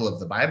buckle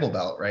of the Bible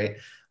Belt, right?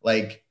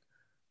 Like,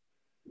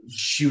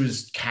 she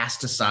was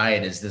cast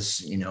aside as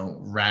this,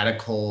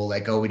 radical,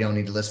 like, oh, we don't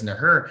need to listen to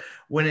her,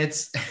 when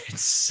it's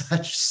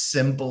such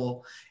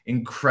simple,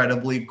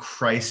 incredibly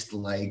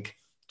Christ-like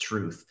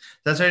truth.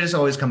 That's what I just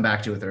always come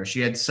back to with her.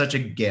 She had such a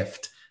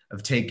gift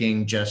of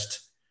taking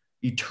just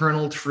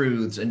eternal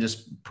truths and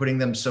just putting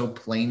them so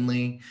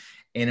plainly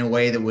in a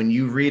way that when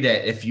you read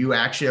it, if you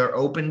actually are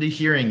open to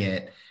hearing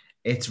it,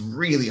 it's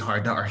really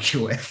hard to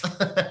argue with.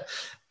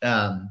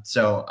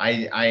 So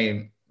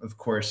I, of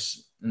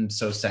course, I'm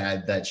so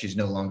sad that she's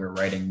no longer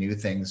writing new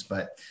things,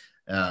 but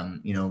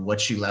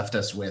what she left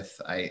us with,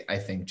 I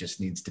think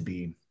just needs to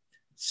be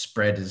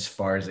spread as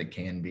far as it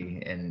can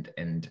be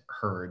and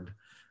heard.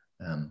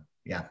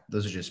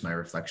 Those are just my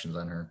reflections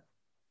on her.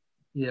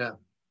 Yeah,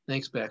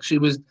 thanks, Beck. She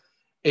was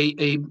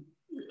in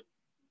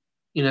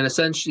a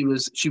sense,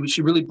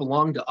 she really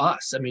belonged to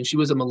us. I mean, she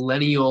was a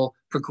millennial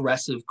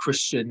progressive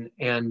Christian,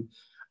 and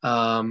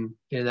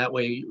in that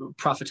way,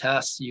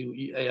 prophetess.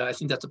 I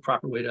think that's a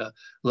proper way to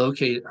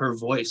locate her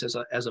voice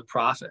as a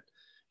prophet.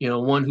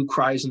 One who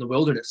cries in the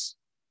wilderness.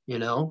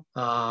 In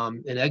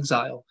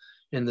exile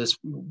in this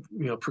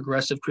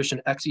progressive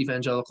Christian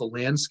ex-evangelical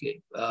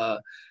landscape.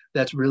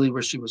 That's really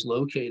where she was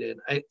located.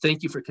 I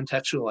thank you for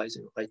contextualizing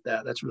it like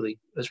that. That's really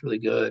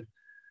good.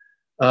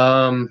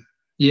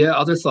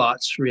 Other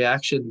thoughts,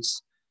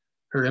 reactions,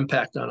 her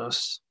impact on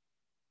us,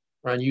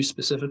 or on you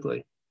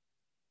specifically.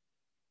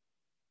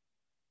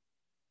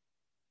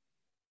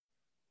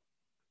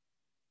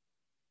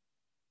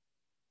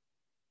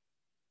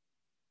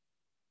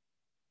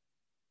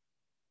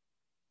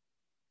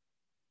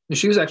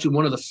 She was actually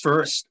one of the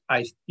first,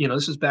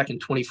 this was back in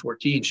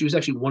 2014. She was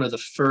actually one of the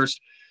first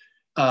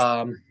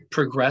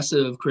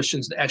progressive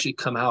Christians to actually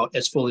come out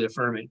as fully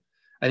affirming.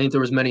 I think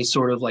there was many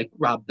sort of like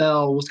Rob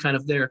Bell was kind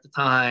of there at the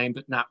time,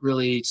 but not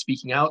really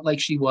speaking out like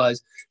she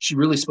was. She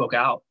really spoke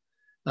out.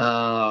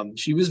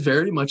 She was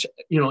very much,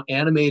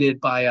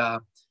 animated by,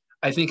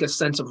 I think, a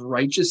sense of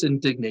righteous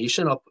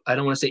indignation. I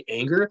don't want to say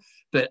anger,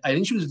 but I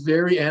think she was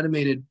very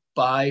animated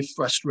by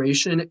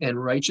frustration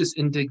and righteous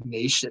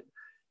indignation.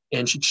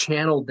 And she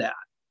channeled that.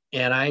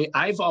 And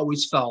I've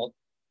always felt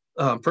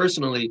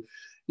personally,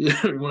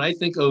 when I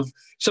think of,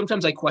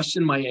 sometimes I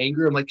question my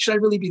anger. I'm like, should I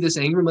really be this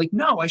angry? I'm like,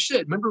 no, I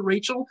should. Remember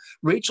Rachel?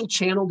 Rachel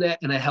channeled that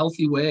in a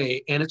healthy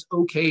way. And it's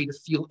okay to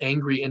feel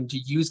angry and to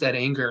use that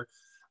anger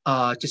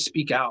to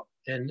speak out.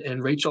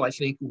 And Rachel, I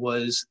think,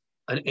 was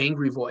an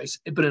angry voice,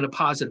 but in a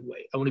positive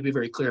way. I want to be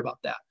very clear about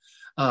that.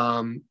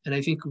 And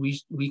I think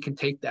we can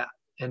take that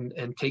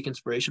and take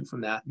inspiration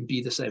from that and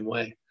be the same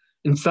way.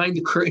 And find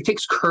the courage. It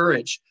takes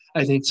courage,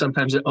 I think,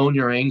 sometimes to own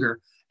your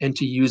anger and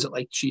to use it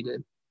like she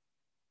did.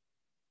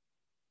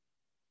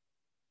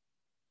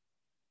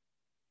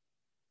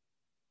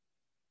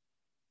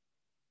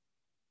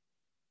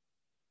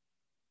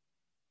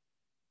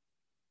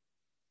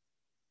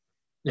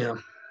 Yeah.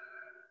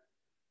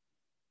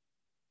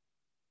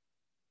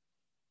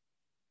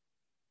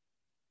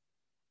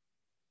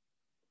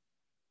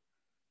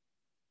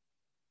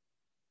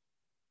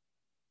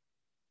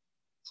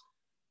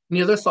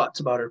 Any other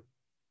thoughts about her?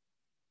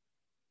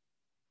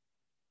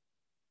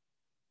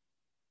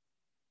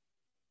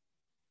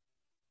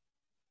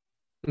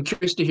 I'm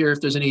curious to hear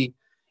if there's any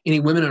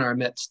women in our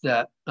midst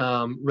that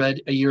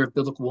read A Year of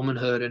Biblical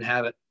Womanhood and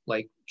have it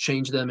like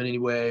change them in any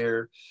way,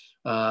 or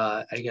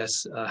I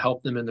guess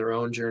help them in their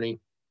own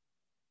journey.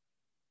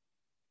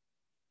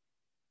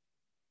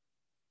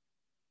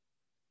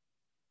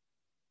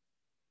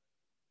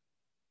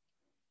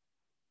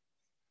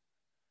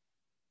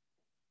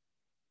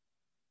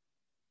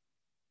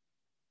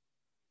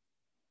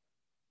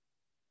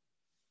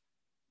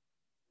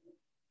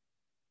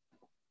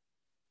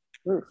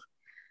 Oof.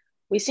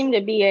 We seem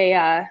to be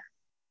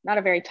not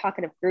a very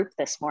talkative group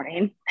this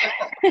morning.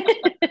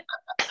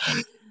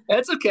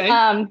 That's okay.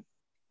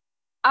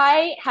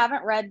 I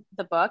haven't read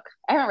the book.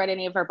 I haven't read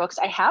any of her books.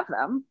 I have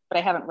them, but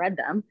I haven't read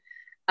them.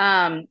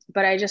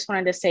 But I just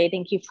wanted to say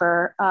thank you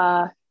for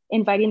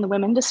inviting the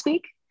women to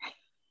speak.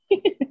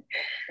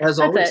 As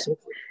always.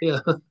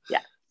 Yeah.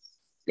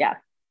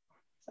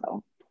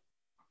 So.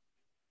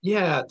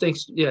 Yeah.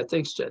 Thanks. Yeah.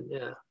 Thanks, Jen.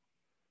 Yeah.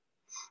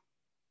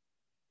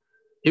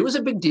 It was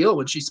a big deal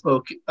when she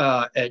spoke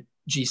at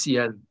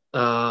GCN.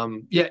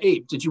 Yeah,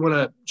 Abe, did you want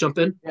to jump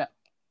in? Yeah.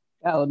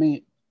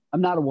 I'm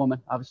not a woman,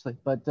 obviously,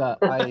 but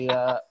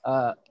I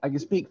can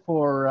speak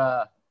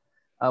for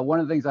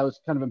one of the things I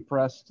was kind of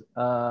impressed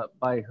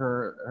by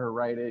her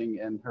writing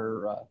and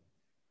her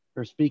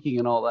speaking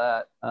and all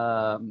that.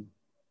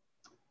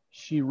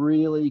 She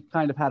really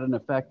kind of had an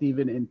effect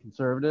even in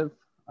conservative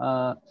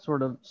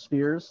sort of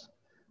spheres.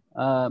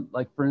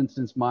 Like, for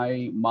instance,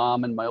 my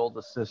mom and my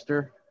oldest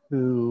sister,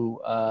 who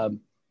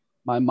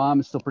my mom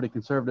is still pretty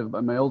conservative,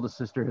 but my oldest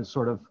sister has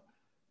sort of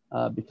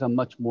become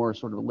much more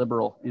sort of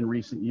liberal in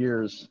recent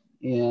years.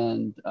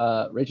 And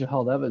Rachel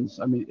Held Evans,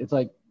 I mean, it's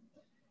like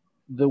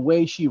the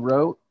way she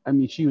wrote, I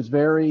mean, she was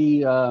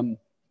very,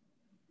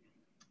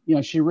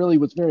 she really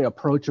was very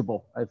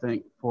approachable, I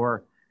think,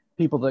 for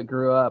people that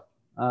grew up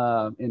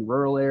in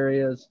rural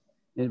areas,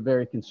 in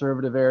very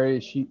conservative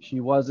areas. She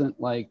wasn't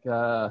like,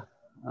 like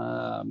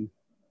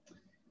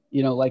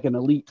an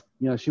elite,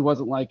 she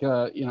wasn't like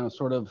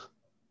sort of,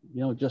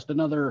 just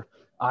another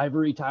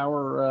ivory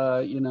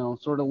tower,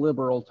 sort of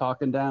liberal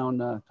talking down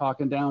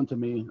to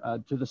me,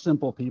 to the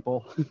simple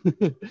people.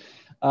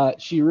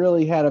 She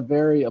really had a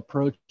very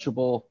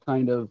approachable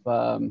kind of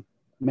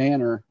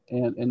manner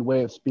and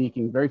way of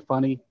speaking, very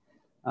funny,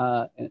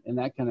 and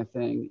that kind of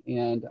thing.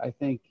 And I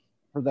think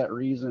for that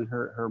reason,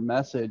 her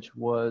message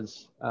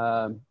was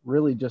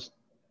really just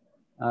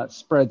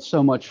spread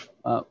so much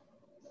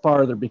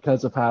farther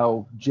because of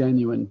how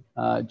genuine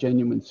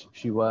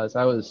she was.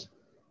 I was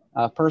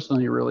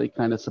personally really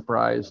kind of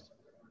surprised.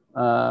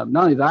 Not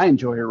only that I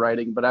enjoy her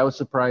writing, but I was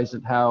surprised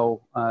at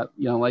how,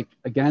 like,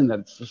 again, that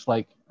it's just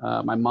like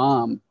my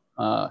mom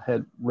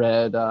had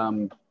read,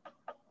 I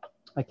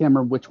can't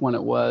remember which one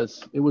it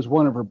was. It was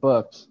one of her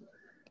books,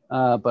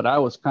 but I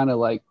was kind of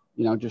like,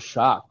 just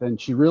shocked. And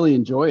she really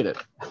enjoyed it,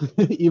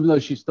 even though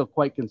she's still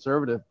quite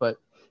conservative. But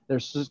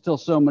there's still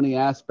so many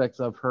aspects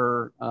of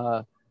her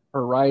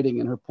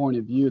writing and her point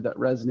of view that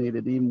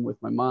resonated even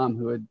with my mom,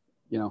 who had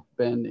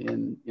been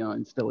in,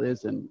 and still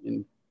is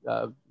in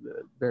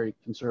very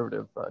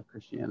conservative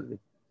Christianity.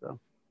 So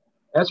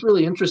that's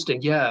really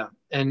interesting. Yeah.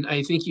 And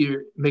I think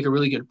you make a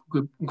really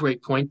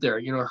great point there.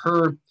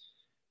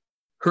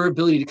 Her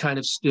ability to kind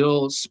of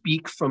still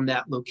speak from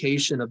that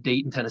location of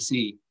Dayton,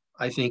 Tennessee,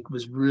 I think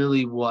was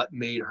really what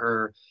made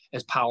her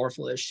as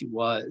powerful as she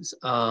was.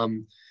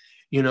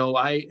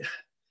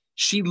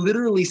 She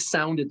literally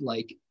sounded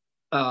like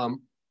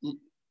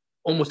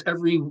almost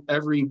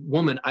every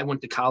woman I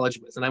went to college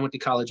with, and I went to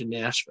college in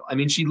Nashville. I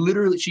mean, she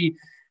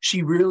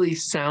really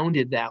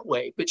sounded that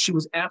way, but she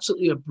was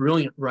absolutely a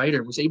brilliant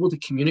writer, was able to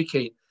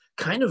communicate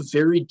kind of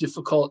very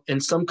difficult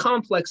and some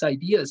complex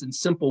ideas in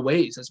simple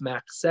ways, as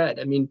Max said.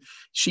 I mean,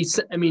 she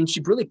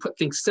really put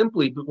things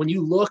simply, but when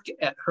you look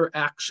at her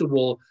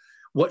actual,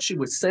 what she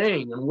was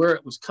saying and where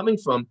it was coming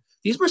from,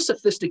 these were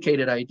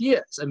sophisticated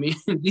ideas. I mean,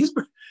 these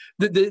were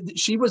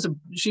she was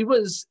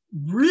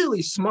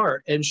really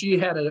smart, and she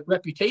had a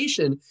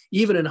reputation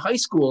even in high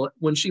school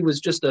when she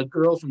was just a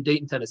girl from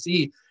Dayton,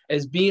 Tennessee,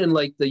 as being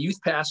like the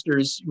youth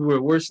pastor's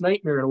worst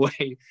nightmare in a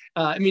way.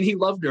 I mean, he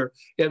loved her.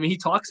 I mean, he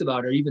talks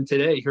about her even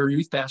today, her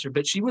youth pastor.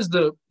 But she was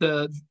the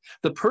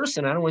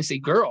person. I don't want to say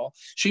girl.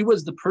 She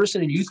was the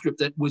person in youth group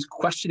that was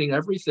questioning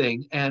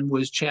everything and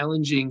was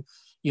challenging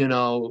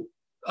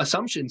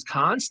assumptions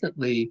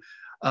constantly.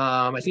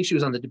 I think she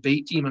was on the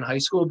debate team in high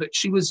school, but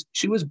she was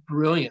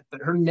brilliant.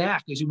 But her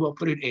knack, as you well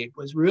put it, Abe,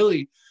 was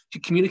really to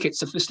communicate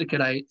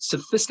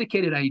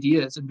sophisticated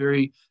ideas in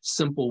very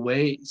simple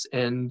ways,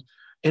 and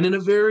in a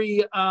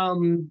very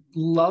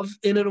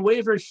in a way,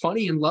 a very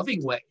funny and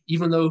loving way.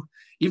 Even though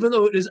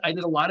I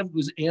did a lot of it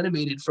was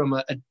animated from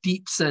a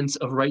deep sense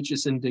of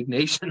righteous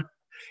indignation.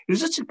 It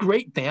was such a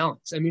great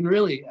balance. I mean,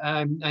 really,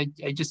 I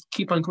just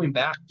keep on coming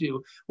back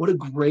to what a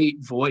great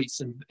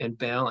voice and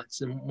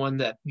balance, and one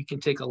that we can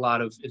take a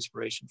lot of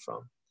inspiration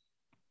from.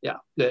 Yeah,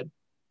 good.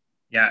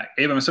 Yeah,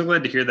 Abe, I'm so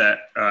glad to hear that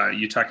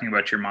you talking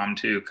about your mom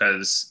too,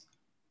 because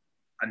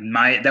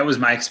that was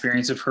my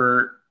experience of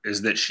her,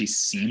 is that she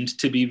seemed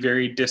to be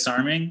very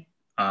disarming.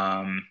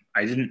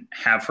 I didn't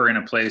have her in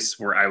a place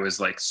where I was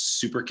like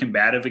super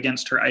combative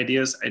against her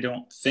ideas, I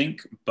don't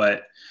think,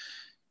 but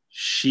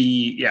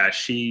she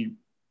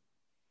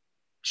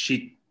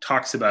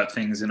talks about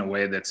things in a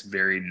way that's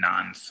very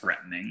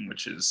non-threatening,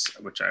 which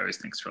I always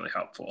think is really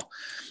helpful.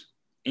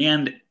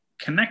 And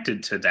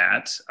connected to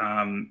that,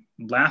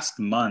 last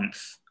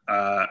month,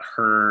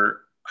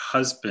 her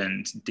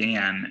husband,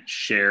 Dan,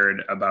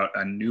 shared about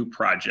a new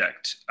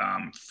project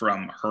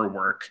from her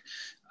work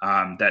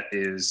that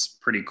is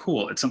pretty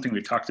cool. It's something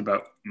we've talked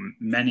about,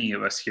 many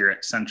of us here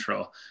at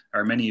Central,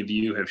 or many of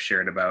you have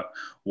shared about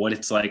what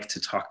it's like to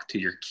talk to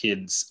your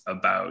kids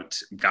about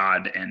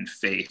God and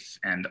faith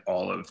and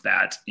all of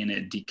that in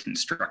a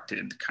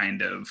deconstructed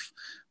kind of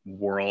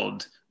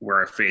world where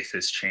our faith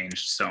has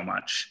changed so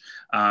much.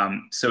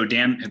 So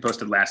Dan had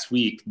posted last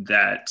week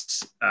that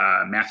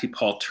Matthew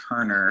Paul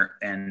Turner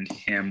and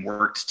him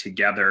worked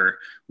together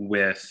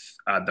with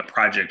the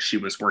project she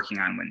was working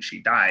on when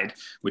she died,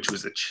 which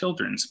was a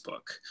children's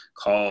book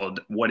called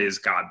What is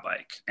God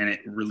Like? And it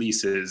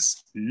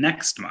releases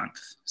next month.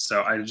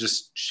 So I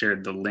just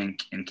shared the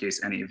link in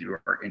case any of you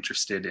are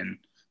interested in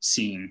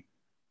seeing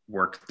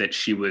work that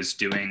she was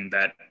doing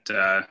that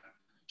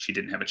she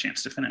didn't have a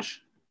chance to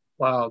finish.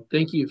 Wow,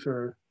 thank you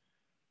for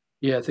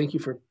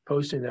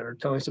posting that or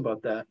telling us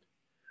about that.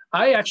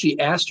 I actually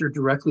asked her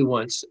directly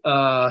once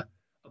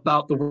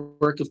about the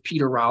work of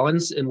Peter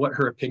Rollins and what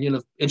her opinion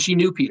of, and she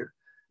knew Peter.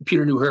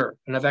 Peter knew her,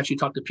 and I've actually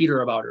talked to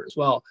Peter about her as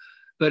well.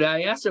 But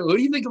I asked her, what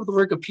do you think of the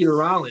work of Peter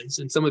Rollins?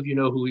 And some of you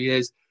know who he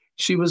is.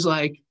 She was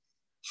like,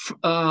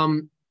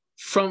 from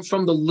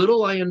the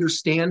little I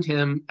understand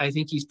him, I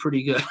think he's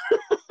pretty good.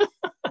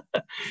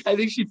 I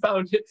think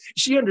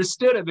she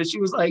understood it, but she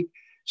was like,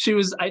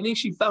 I think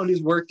she found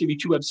his work to be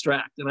too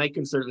abstract, and I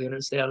can certainly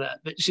understand that.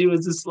 But she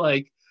was just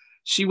like,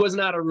 she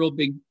wasn't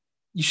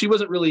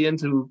really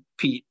into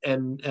Pete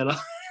and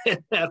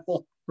that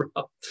whole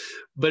route.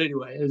 But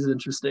anyway, it was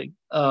interesting.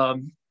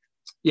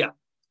 Yeah,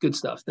 good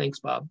stuff. Thanks,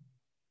 Bob.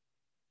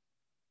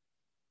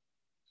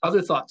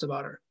 Other thoughts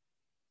about her?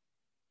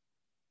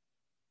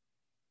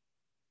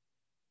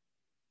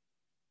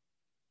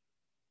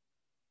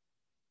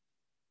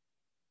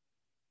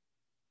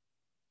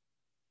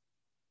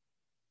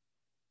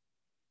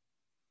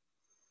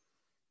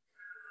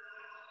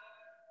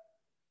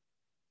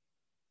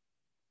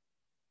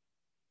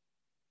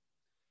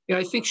 Yeah,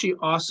 I think she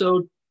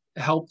also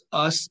helped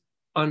us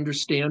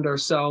understand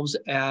ourselves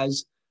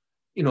as,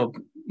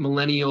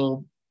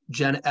 millennial,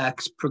 Gen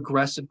X,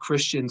 progressive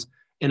Christians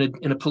in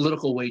a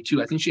political way too.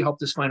 I think she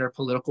helped us find our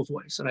political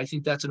voice. And I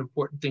think that's an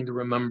important thing to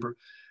remember,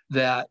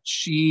 that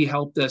she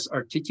helped us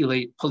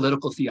articulate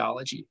political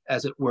theology,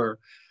 as it were.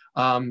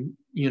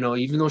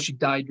 Even though she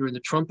died during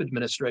the Trump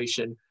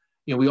administration,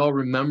 we all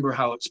remember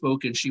how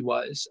outspoken she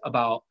was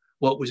about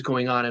what was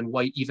going on in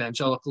white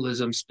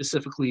evangelicalism,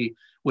 specifically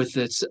with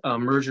its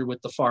merger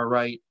with the far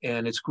right,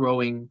 and it's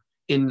growing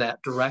in that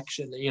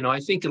direction. I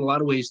think in a lot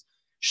of ways,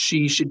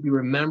 she should be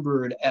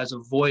remembered as a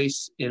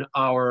voice in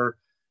our,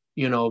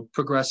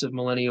 progressive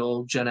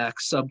millennial Gen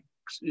X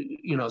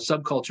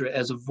subculture,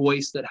 as a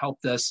voice that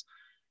helped us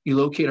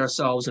locate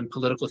ourselves in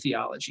political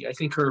theology. I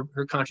think her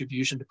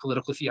contribution to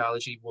political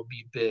theology will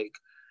be big,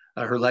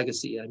 her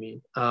legacy. I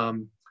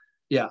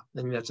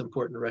think that's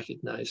important to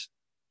recognize.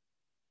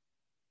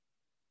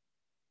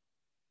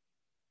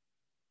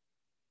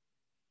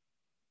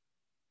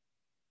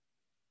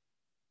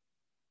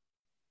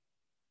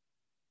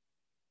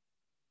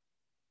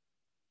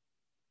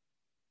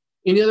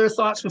 Any other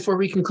thoughts before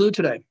we conclude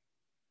today?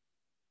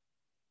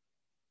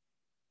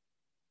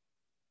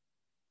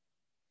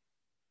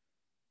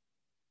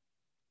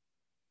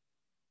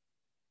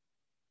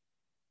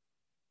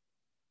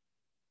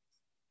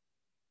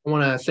 I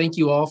want to thank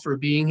you all for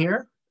being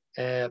here,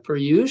 per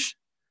usual.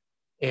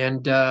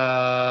 And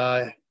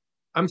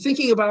I'm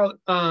thinking about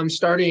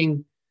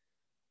starting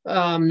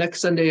next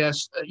Sunday,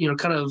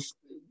 kind of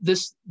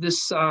this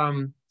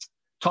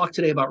talk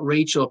today about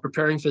Rachel.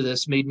 Preparing for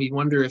this made me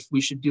wonder if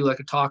we should do like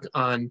a talk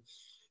on,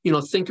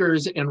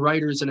 thinkers and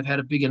writers that have had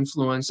a big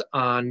influence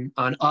on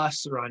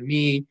us or on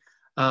me.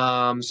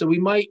 So we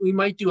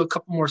might do a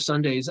couple more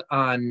Sundays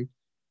on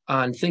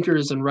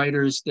thinkers and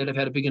writers that have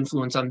had a big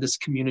influence on this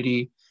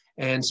community,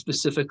 and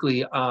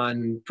specifically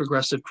on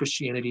progressive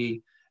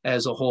Christianity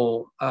as a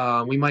whole.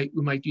 We might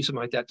do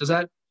something like that. Does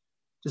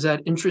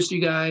that interest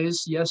you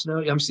guys? Yes, no?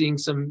 I'm seeing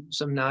some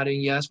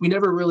nodding yes. We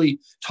never really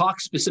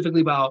talk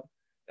specifically about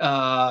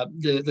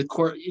the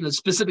core,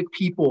 specific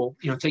people,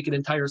 take an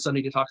entire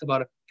Sunday to talk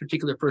about a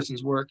particular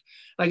person's work.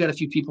 I got a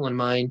few people in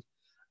mind.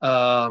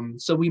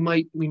 So we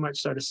might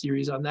start a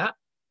series on that.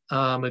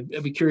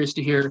 I'd be curious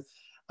to hear.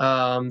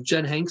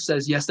 Jen Hanks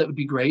says, yes, that would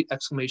be great, !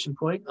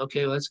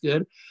 Okay, well, that's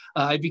good.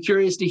 I'd be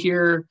curious to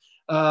hear,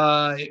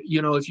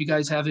 if you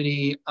guys have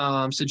any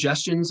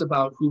suggestions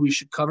about who we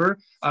should cover.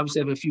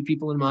 Obviously, I have a few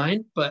people in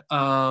mind, but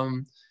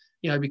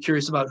I'd be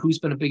curious about who's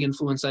been a big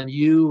influence on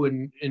you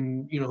and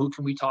who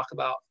can we talk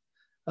about.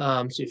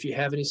 So if you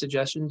have any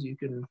suggestions, you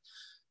can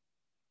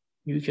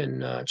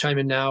chime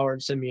in now or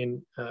send me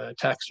a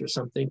text or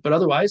something. But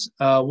otherwise,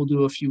 we'll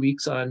do a few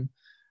weeks on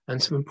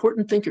some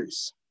important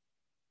thinkers.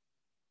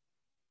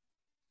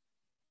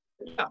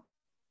 Yeah.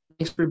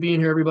 Thanks for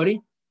being here,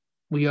 everybody.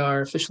 We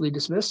are officially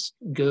dismissed.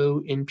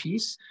 Go in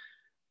peace.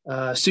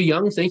 Sue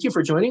Young, thank you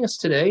for joining us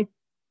today.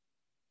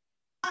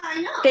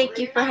 Thank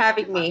you for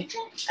having me.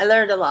 I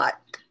learned a lot.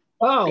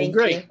 Oh, Thank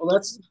great. you.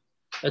 Well,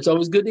 that's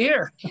always good to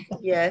hear.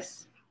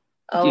 Yes,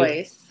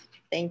 always.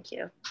 Thank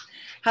you.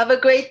 Have a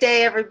great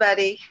day,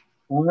 everybody.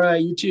 All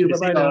right, you too.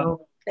 Bye-bye now.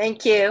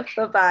 Thank you.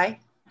 Bye-bye.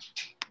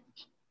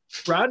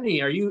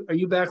 Rodney, are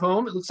you back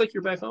home? It looks like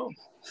you're back home.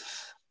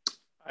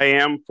 I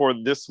am for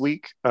this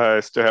week. I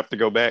still have to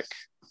go back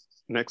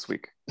next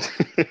week.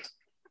 At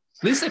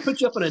least they put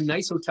you up in a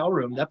nice hotel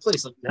room. That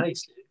place looked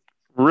nice, dude.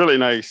 Really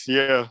nice.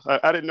 Yeah.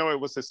 I didn't know it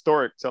was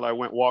historic till I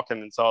went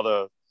walking and saw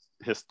the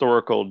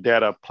historical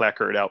data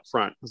placard out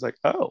front. I was like,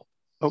 oh,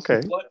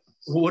 okay.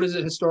 What is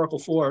it historical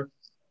for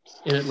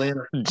in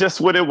Atlanta? Just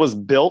when it was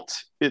built,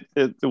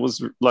 it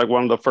was like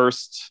one of the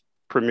first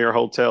premier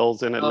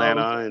hotels in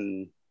Atlanta,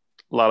 and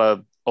a lot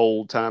of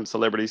old time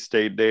celebrities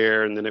stayed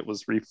there, and then it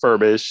was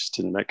refurbished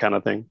and that kind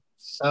of thing.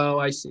 Oh,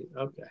 I see.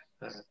 Okay.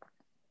 All right.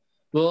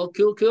 Well,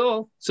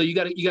 cool. So you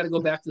got to go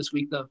back this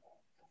week though.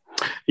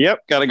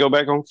 Yep, got to go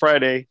back on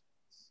Friday.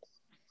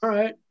 All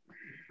right.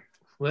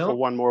 Well, for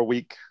one more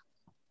week.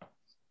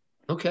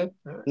 Okay.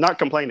 All right. Not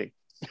complaining.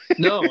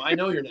 No, I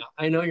know you're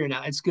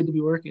not. It's good to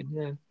be working.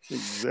 Yeah.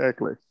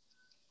 Exactly.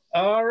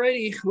 All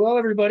righty. Well,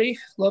 everybody,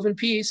 love and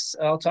peace.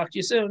 I'll talk to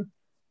you soon.